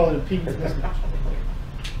 Bruce. We call it impedance mismatch.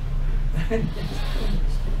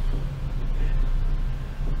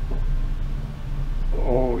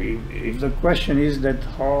 Oh, if the question is that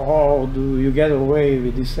how do you get away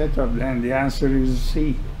with this setup, then the answer is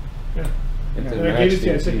C. Yeah. If they And I match gave it to the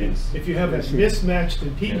you. I said impedance. if you have a Yes, mismatched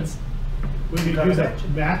impedance, we could use a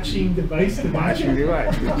matching device to match Matching it.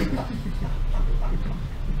 device.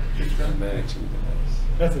 Matching device.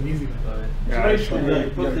 That's an easy one, It's nice when you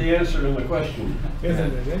put the answer in the question.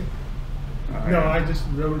 isn't it? No, I just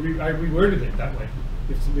I reworded it that way.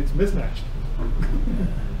 It's mismatched.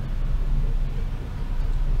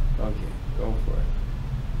 Okay, go for it.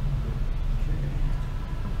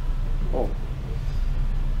 Oh.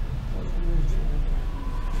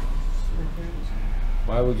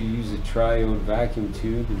 Why would you use a triode vacuum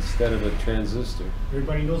tube instead of a transistor?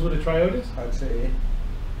 Everybody knows what a triode is? I'd say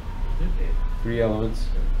 3 elements.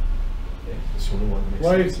 This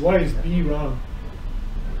one makes Why is B wrong?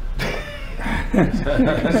 It's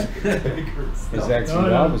actually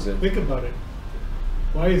the opposite. Think about it.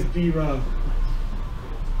 Why is B wrong?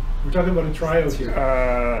 We're talking about a triode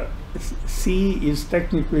here. C is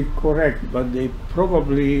technically correct, but they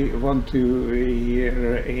probably want to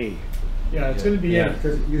hear A. Yeah, it's going to be Yeah. A.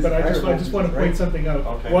 Because it uses But I higher just want to voltages, point right? something out.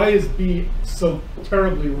 Okay. Why is B so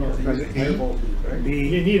terribly wrong? It uses higher voltages, right?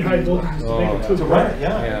 You need high voltages to make it Oh, too. Right,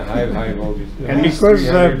 yeah. Yeah, high voltage. And because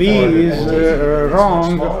B is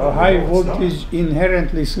wrong, a high voltage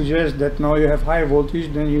inherently suggests that now you have high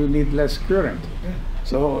voltage, then you need less current.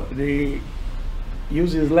 So the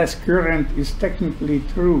uses less current is technically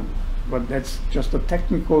true, but that's just a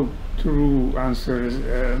technical true answer,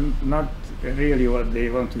 not really what they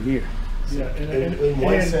want to hear. Yeah, In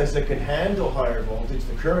one sense, it can handle higher voltage.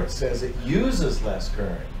 The current says it uses less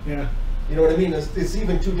current. yeah. You know what I mean? It's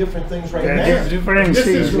even two different things right Yeah, there. different This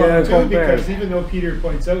is things, wrong too, compared. because even though Peter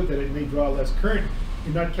points out that it may draw less current,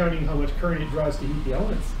 you're not counting how much current it draws to heat the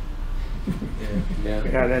elements. Yeah.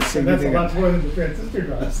 Yeah, that's And that's a lot significant. more than the transistor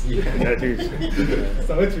draws. That is.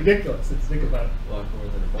 So it's ridiculous. Let's think about it. A lot more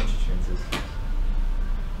than a bunch of transistors.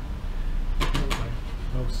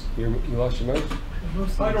 Mouse. You lost your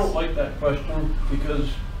mouse? I don't like that question because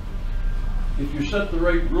if you set the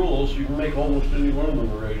right rules, you can make almost any one of them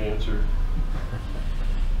the right answer.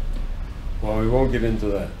 Well, we won't get into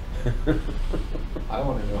that. I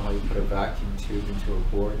want to know how you put a vacuum tube into a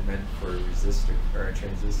board meant for a resistor or a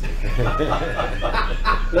transistor.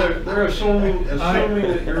 They're assuming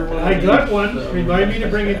that you're one of I got these, one. Remind me to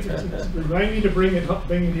bring it. Remind me to bring it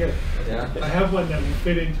here. Yeah. I have one that will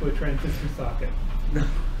fit into a transistor socket. Okay.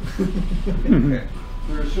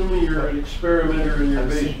 They're assuming you're an experimenter in your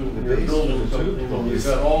basement and you're building something and you've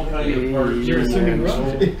got all kinds of parts. You're assuming So,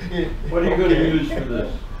 wrong. what are you going to use for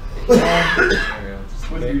this? Alright, I'll just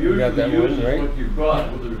What Okay, you we got that usually use one, is right? what you've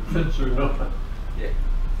got, whether it fits or not. I'll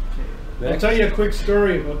Next. tell you a quick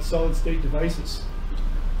story about solid state devices.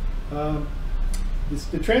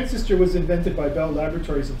 The transistor was invented by Bell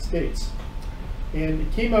Laboratories in the States. And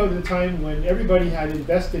it came out at a time when everybody had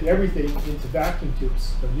invested everything into vacuum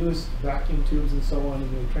tubes, the newest vacuum tubes and so on,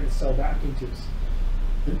 and they were trying to sell vacuum tubes.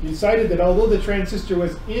 They decided that although the transistor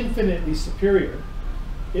was infinitely superior,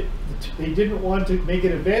 they didn't want to make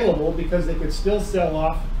it available because they could still sell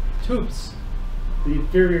off tubes, the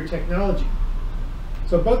inferior technology.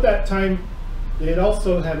 So about that time, they had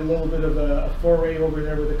also had a little bit of a foray over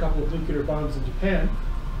there with a couple of nuclear bombs in Japan,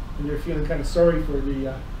 and they're feeling kind of sorry for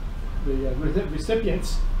the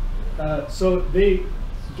recipients. So they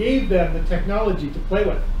gave them the technology to play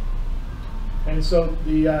with. And so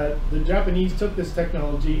the Japanese took this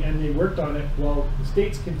technology and they worked on it while the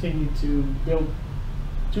States continued to build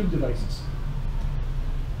tube devices.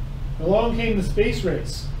 Along came the space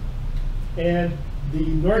race, and the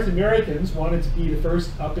North Americans wanted to be the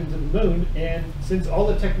first up into the moon, and since all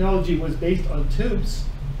the technology was based on tubes,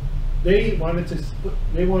 they wanted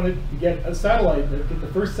to get a satellite, get the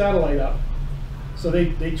first satellite up. So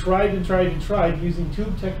they tried and tried and tried using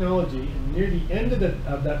tube technology, and near the end of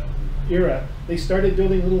that era, they started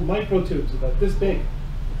building little microtubes about this big.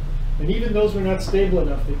 And even those were not stable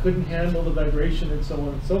enough. They couldn't handle the vibration and so on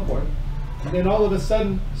and so forth. And then all of a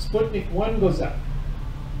sudden, Sputnik 1 goes up.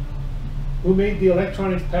 Who made the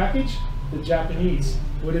electronics package? The Japanese.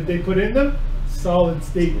 What did they put in them? Solid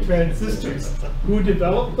state transistors. Who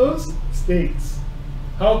developed those? States.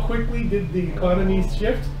 How quickly did the economies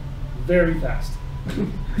shift? Very fast.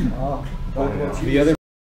 The other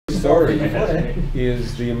story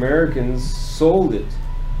is the Americans sold it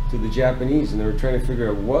to the Japanese, and they were trying to figure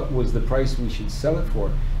out what was the price we should sell it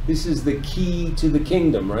for. This is the key to the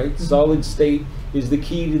kingdom, right? Solid state is the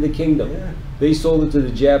key to the kingdom. Yeah. They sold it to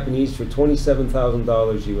the Japanese for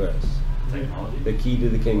 $27,000 US. Technology. The key to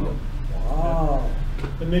the kingdom. Wow.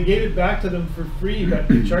 And they gave it back to them for free, but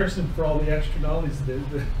they charged them for all the extra knowledge.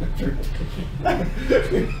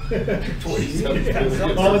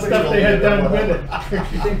 All the stuff they had done with it.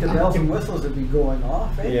 You think the bells and whistles would be going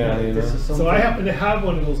off, eh? Yeah, you This know. is So something- I happen to have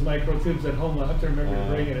one of those microtubes at home. I'll have to remember to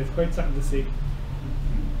bring it. It's quite something to see.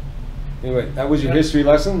 Anyway, that was your history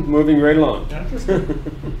lesson. Moving right along. Interesting.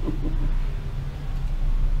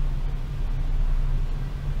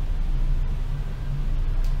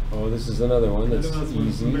 Oh, this is another one that's Another one.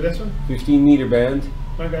 easy. Remember this one? 15-meter band.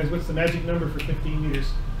 Come on, guys. What's the magic number for 15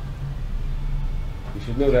 meters? You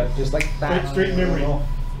should know that. Just like that. Straight memory.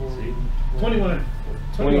 See? 21.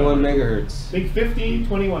 21 megahertz. Big 15,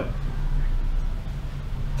 21.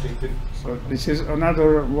 So this is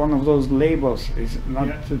another one of those labels. It's not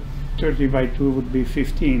Yeah. 30 by 2 would be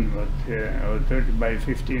 15, but 30 by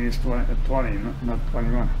 15 is 20, not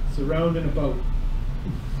 21. It's around and about.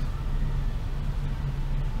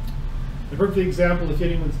 A perfect example, if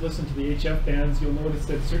anyone's listened to the HF bands, you'll notice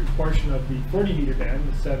that a certain portion of the 40-meter band,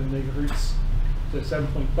 the 7 megahertz to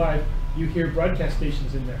 7.5, you hear broadcast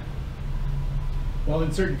stations in there. While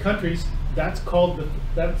in certain countries, that's called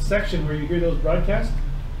that section where you hear those broadcasts,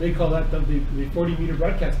 they call that the 40-meter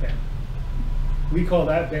broadcast band. We call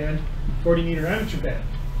that band 40-meter amateur band.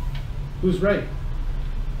 Who's right?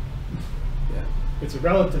 Yeah. It's a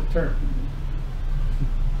relative term.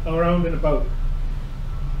 Around and about.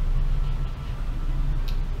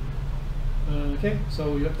 Okay,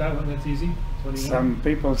 so we got that one, that's easy. 21. Some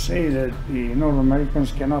people say that the North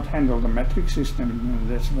Americans cannot handle the metric system, and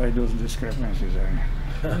that's why those discrepancies are.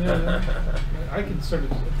 Yeah, I can sort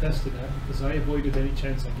of attest to that because I avoided any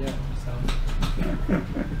chance I get. So.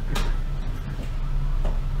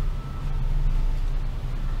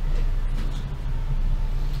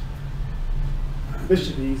 This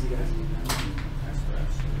should be easy, guys.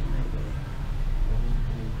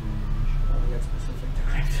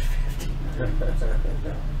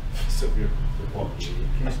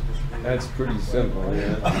 That's pretty simple,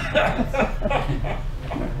 yeah.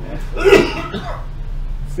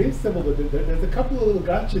 Seems simple, but there's a couple of little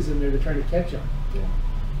gotchas in there they're trying to catch on. Yeah.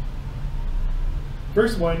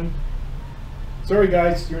 First one, sorry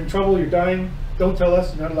guys, you're in trouble, you're dying, don't tell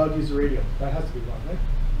us, you're not allowed to use the radio. That has to be wrong, right?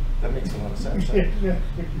 That makes a lot of sense. Huh?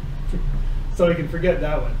 So you can forget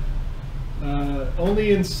that one.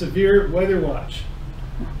 Only in severe weather watch.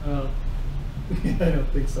 I don't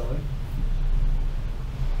think so. Eh?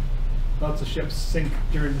 Lots of ships sink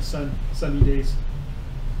during the sunny days.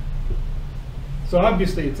 So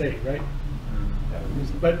obviously it's A, right?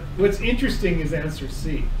 But what's interesting is answer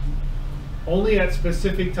C. Only at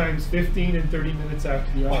specific times 15 and 30 minutes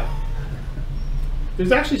after the hour.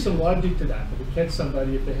 There's actually some logic to that. That would catch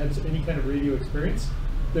somebody if they had any kind of radio experience.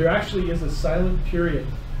 there actually is a silent period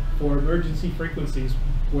for emergency frequencies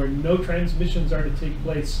where no transmissions are to take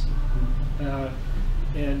place. At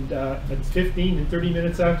 15 and 30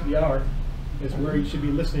 minutes after the hour is where you should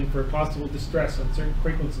be listening for possible distress on certain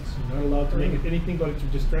frequencies. You're not allowed to make it anything but it's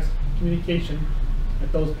distress communication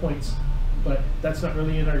at those points. But that's not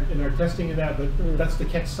really in our testing of that, but that's to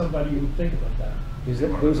catch somebody who would think about that.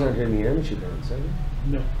 Those aren't in the amateur bands, are they?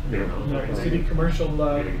 No, no, it's city commercial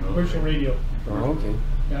radio. Oh, okay.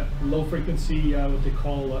 Yeah, low frequency, what they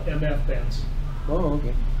call MF bands. Oh,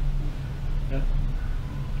 okay. Yeah.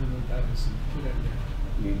 I don't know what that is. Put that in there.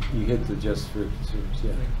 You hit the just frequencies,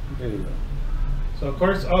 yeah. There you go. So of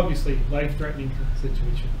course, obviously, life-threatening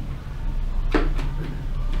situation.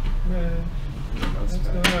 What's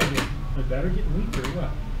going on here? My battery getting weak or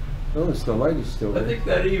what? Oh, it's the light is still I there. think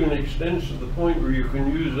that even extends to the point where you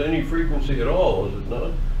can use any frequency at all, is it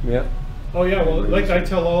not? Yeah. Oh yeah, well, like I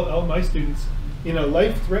tell all my students, in a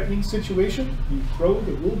life-threatening situation, you throw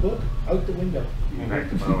the rule book out the window.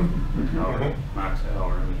 Max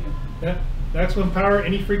hour, everything. Yeah, maximum power,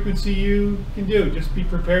 any frequency you can do. Just be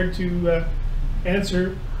prepared to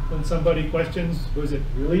answer when somebody questions, was it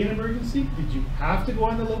really an emergency? Did you have to go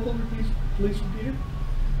on the local police repeater?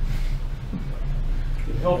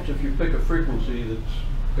 It helps if you pick a frequency that's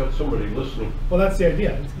got somebody listening. Well, that's the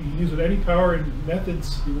idea. You can use with any power and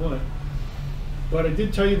methods you want. But I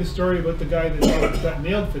did tell you the story about the guy that got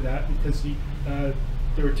nailed for that because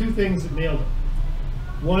there were two things that nailed him.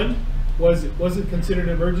 One was it wasn't considered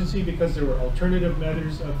an emergency because there were alternative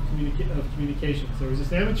methods of communications. There was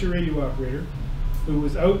this amateur radio operator who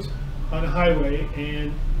was out on a highway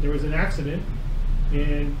and there was an accident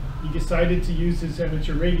and he decided to use his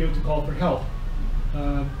amateur radio to call for help.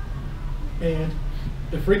 And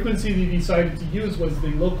the frequency that he decided to use was the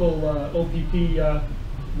local OPP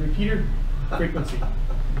repeater frequency.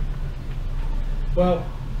 Well,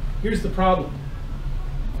 here's the problem.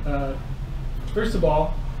 First of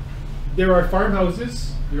all, there are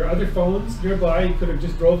farmhouses, there are other phones nearby. He could have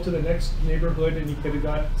just drove to the next neighborhood and he could have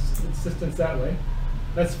got assistance that way.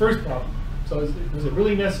 That's the first problem. So was it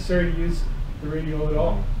really necessary to use the radio at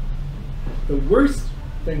all? The worst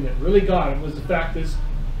thing that really got him was the fact is,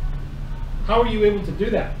 how are you able to do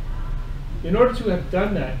that? In order to have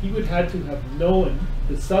done that, he would have to have known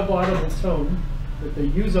the subaudible tone that they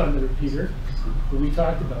use on the repeater, that we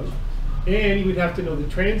talked about, and he would have to know the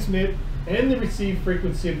transmit and the receive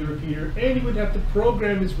frequency of the repeater, and he would have to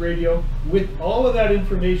program his radio with all of that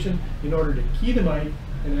information in order to key the mic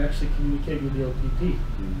and actually communicate with the OPP.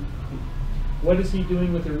 What is he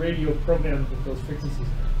doing with the radio programmed with those frequencies?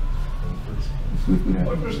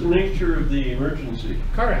 What was the nature of the emergency?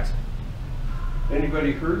 Car accident.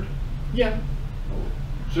 Anybody hurt? Yeah.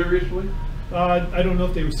 Seriously? I don't know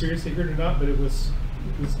if they were seriously hurt or not, but it was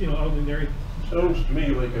out in the area. Sounds to me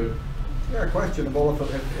like a... Yeah, questionable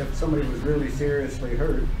if somebody was really seriously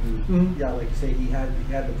hurt. And, yeah, like you say, he had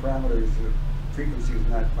the parameters, the frequencies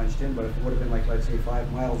not punched in, but if it would have been like, let's say,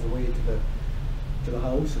 5 miles away to the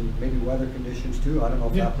house and maybe weather conditions too, I don't know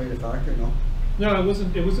if that played a factor, no? No, it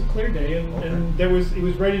wasn't. It was a clear day, and it was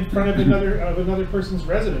right in front of another person's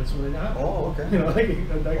residence when it happened. Oh, okay.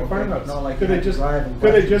 Like a farmhouse. Not like could have just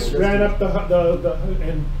ran up the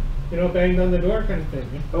and banged on the door kind of thing.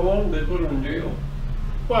 Yeah? How long did they put him in jail?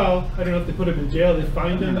 Well, I don't know if they put him in jail. They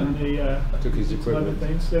fined him and they took his did some other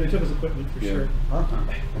equipment. things. Yeah, they took his equipment for sure.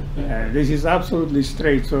 This is absolutely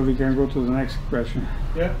straight, so we can go to the next question.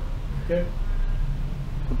 Yeah. Okay.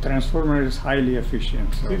 The transformer is highly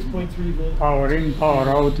efficient. So 6.3 volt. power in, power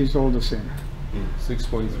out is all the same.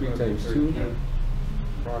 6.3 times 2.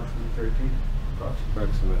 Approximately 13.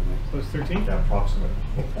 Approximately. So it's 13? Yeah, approximately.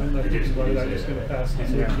 I'm not thinking about it. I'm just going to pass this.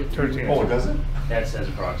 Yeah, So we get 13. Oh, does it? That says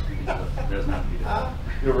approximately, so it doesn't have to be that.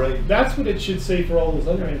 You're right. That's what it should say for all those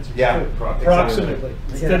other answers. Yeah, too. approximately. Approximately.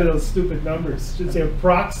 Instead of those stupid numbers. It should say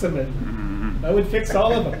approximate. That would fix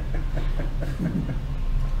all of them.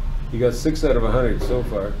 You got 6 out of 100 so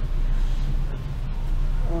far.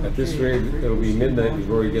 At this rate, it'll be midnight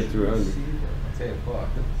before you get through 100. It's 8 o'clock.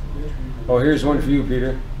 Oh, here's one for you,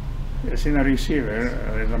 Peter. Yes, in a receiver,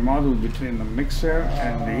 there is a model between the mixer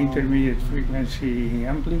and the intermediate frequency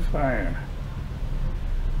amplifier.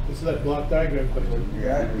 This is that block diagram.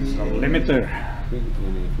 Yeah, It's a limiter.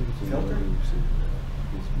 Filter?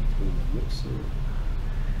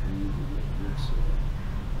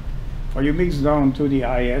 Or you mix down to the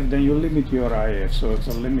IF, then you limit your IF, so it's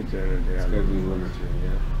a limiter It's there. gotta be a limiter,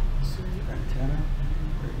 yeah. Antenna,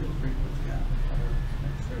 radio frequency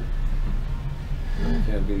amplifier.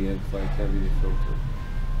 Can't be the amplifier, can't be the filter.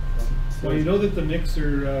 Well, you know that the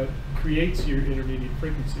mixer creates your intermediate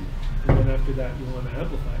frequency, and then after that you want to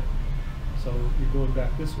amplify it. So you're going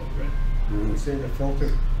back this way, right? Let's say the filter.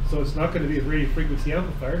 So it's not going to be a radio frequency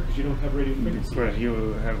amplifier because you don't have radio frequency. But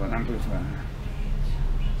you have an amplifier.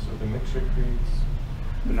 So the mixer creates.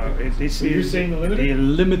 No, this So you're is saying the limiter?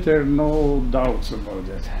 The limiter, no doubts about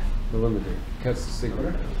that. The limiter cuts the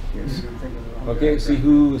signal. Yes. Okay, see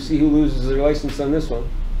who loses their license on this one.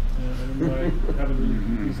 I don't know, I haven't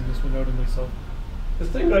really reasoned this one out in myself. The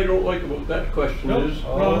thing I don't like about that question Nope, is,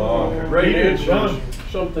 wrong. the right Peter, answer wrong. is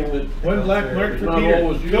something that One black mark is for not Peter.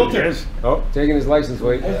 always used. Filter. Yes. Oh, taking his license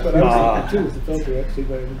weight. That's what I was thinking too, was the filter actually,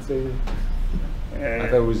 but I didn't say that. I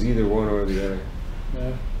thought it was either one or the other.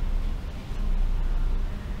 No.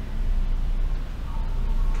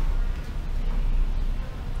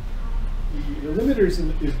 The limiter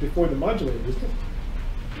is before the modulator, isn't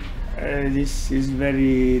it? This is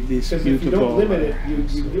very Because if disputable. you don't limit it,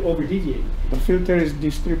 you over deviate. The filter is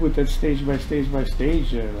distributed stage by stage by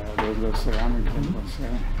stage. The ceramic ones.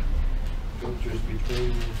 Filters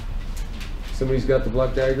between. Somebody's got the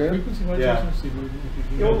block diagram? Frequency Yeah. modulation, let's see,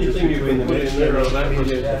 we- The only thing you can put in there on that one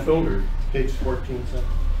is the filter. Page 14.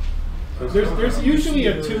 There's usually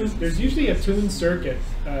a tune circuit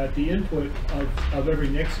at the input of every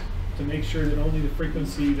mix to make sure that only the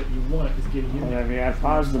frequency that you want is getting in there. We have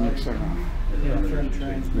passed the mixer now.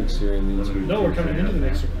 Mixer and the intermediate. No, we're coming into the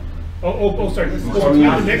mixer. Oh, sorry. Between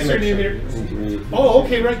the mixer and the emitter. Intermediate. Oh,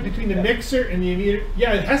 okay, right. Between the mixer and the emitter.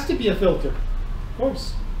 Yeah, it has to be a filter. Of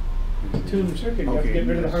course. To tune the circuit, you have to Okay, get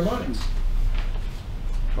rid of the yes. harmonics.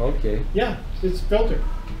 Okay. Yeah, it's a filter.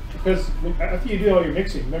 Because after you do all your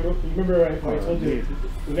mixing, remember I told you,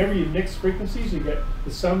 whenever you mix frequencies, you get the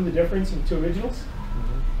sum, the difference, and two originals?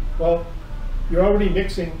 Well, you're already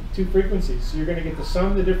mixing two frequencies, so you're going to get the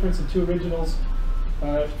sum, the difference, and two originals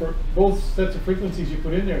for both sets of frequencies you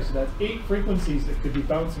put in there. So that's 8 frequencies that could be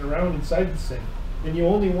bouncing around inside the thing, and you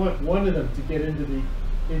only want one of them to get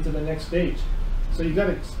into the next stage. So you got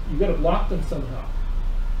to block them somehow.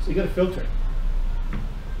 So you got to filter.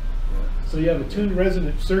 So you have a tuned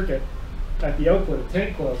resonant circuit at the output, a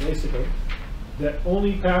tank coil basically, that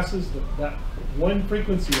only passes that one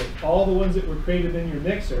frequency of all the ones that were created in your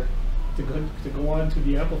mixer to go on to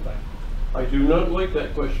the amplifier. I do not like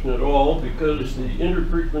that question at all because the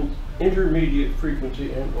intermediate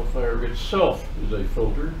frequency amplifier itself is a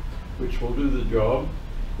filter, which will do the job.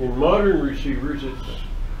 In modern receivers, it's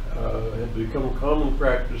has become common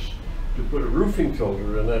practice to put a roofing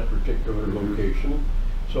filter in that particular location.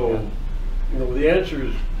 So, you know, the answer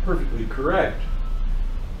is perfectly correct,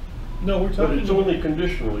 No, we're but talking. it's only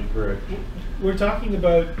conditionally correct. We're talking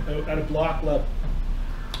about at a block level.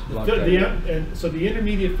 Block The diagram. and so the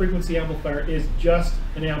intermediate frequency amplifier is just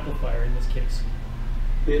an amplifier in this case.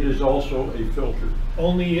 It is also a filter.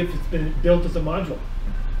 Only if it's been built as a module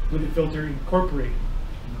with a filter incorporated,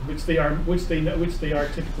 which they are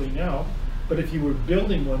typically now. But if you were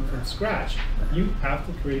building one from scratch, you have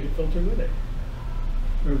to create a filter with it,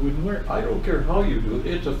 or it wouldn't work. I don't care how you do it,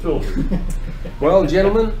 it's a filter. Well,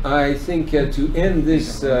 gentlemen, I think to end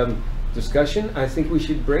this discussion, I think we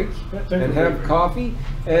should break Yeah, time and for have break. coffee.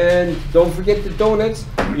 And don't forget the donuts.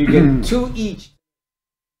 You get 2 each.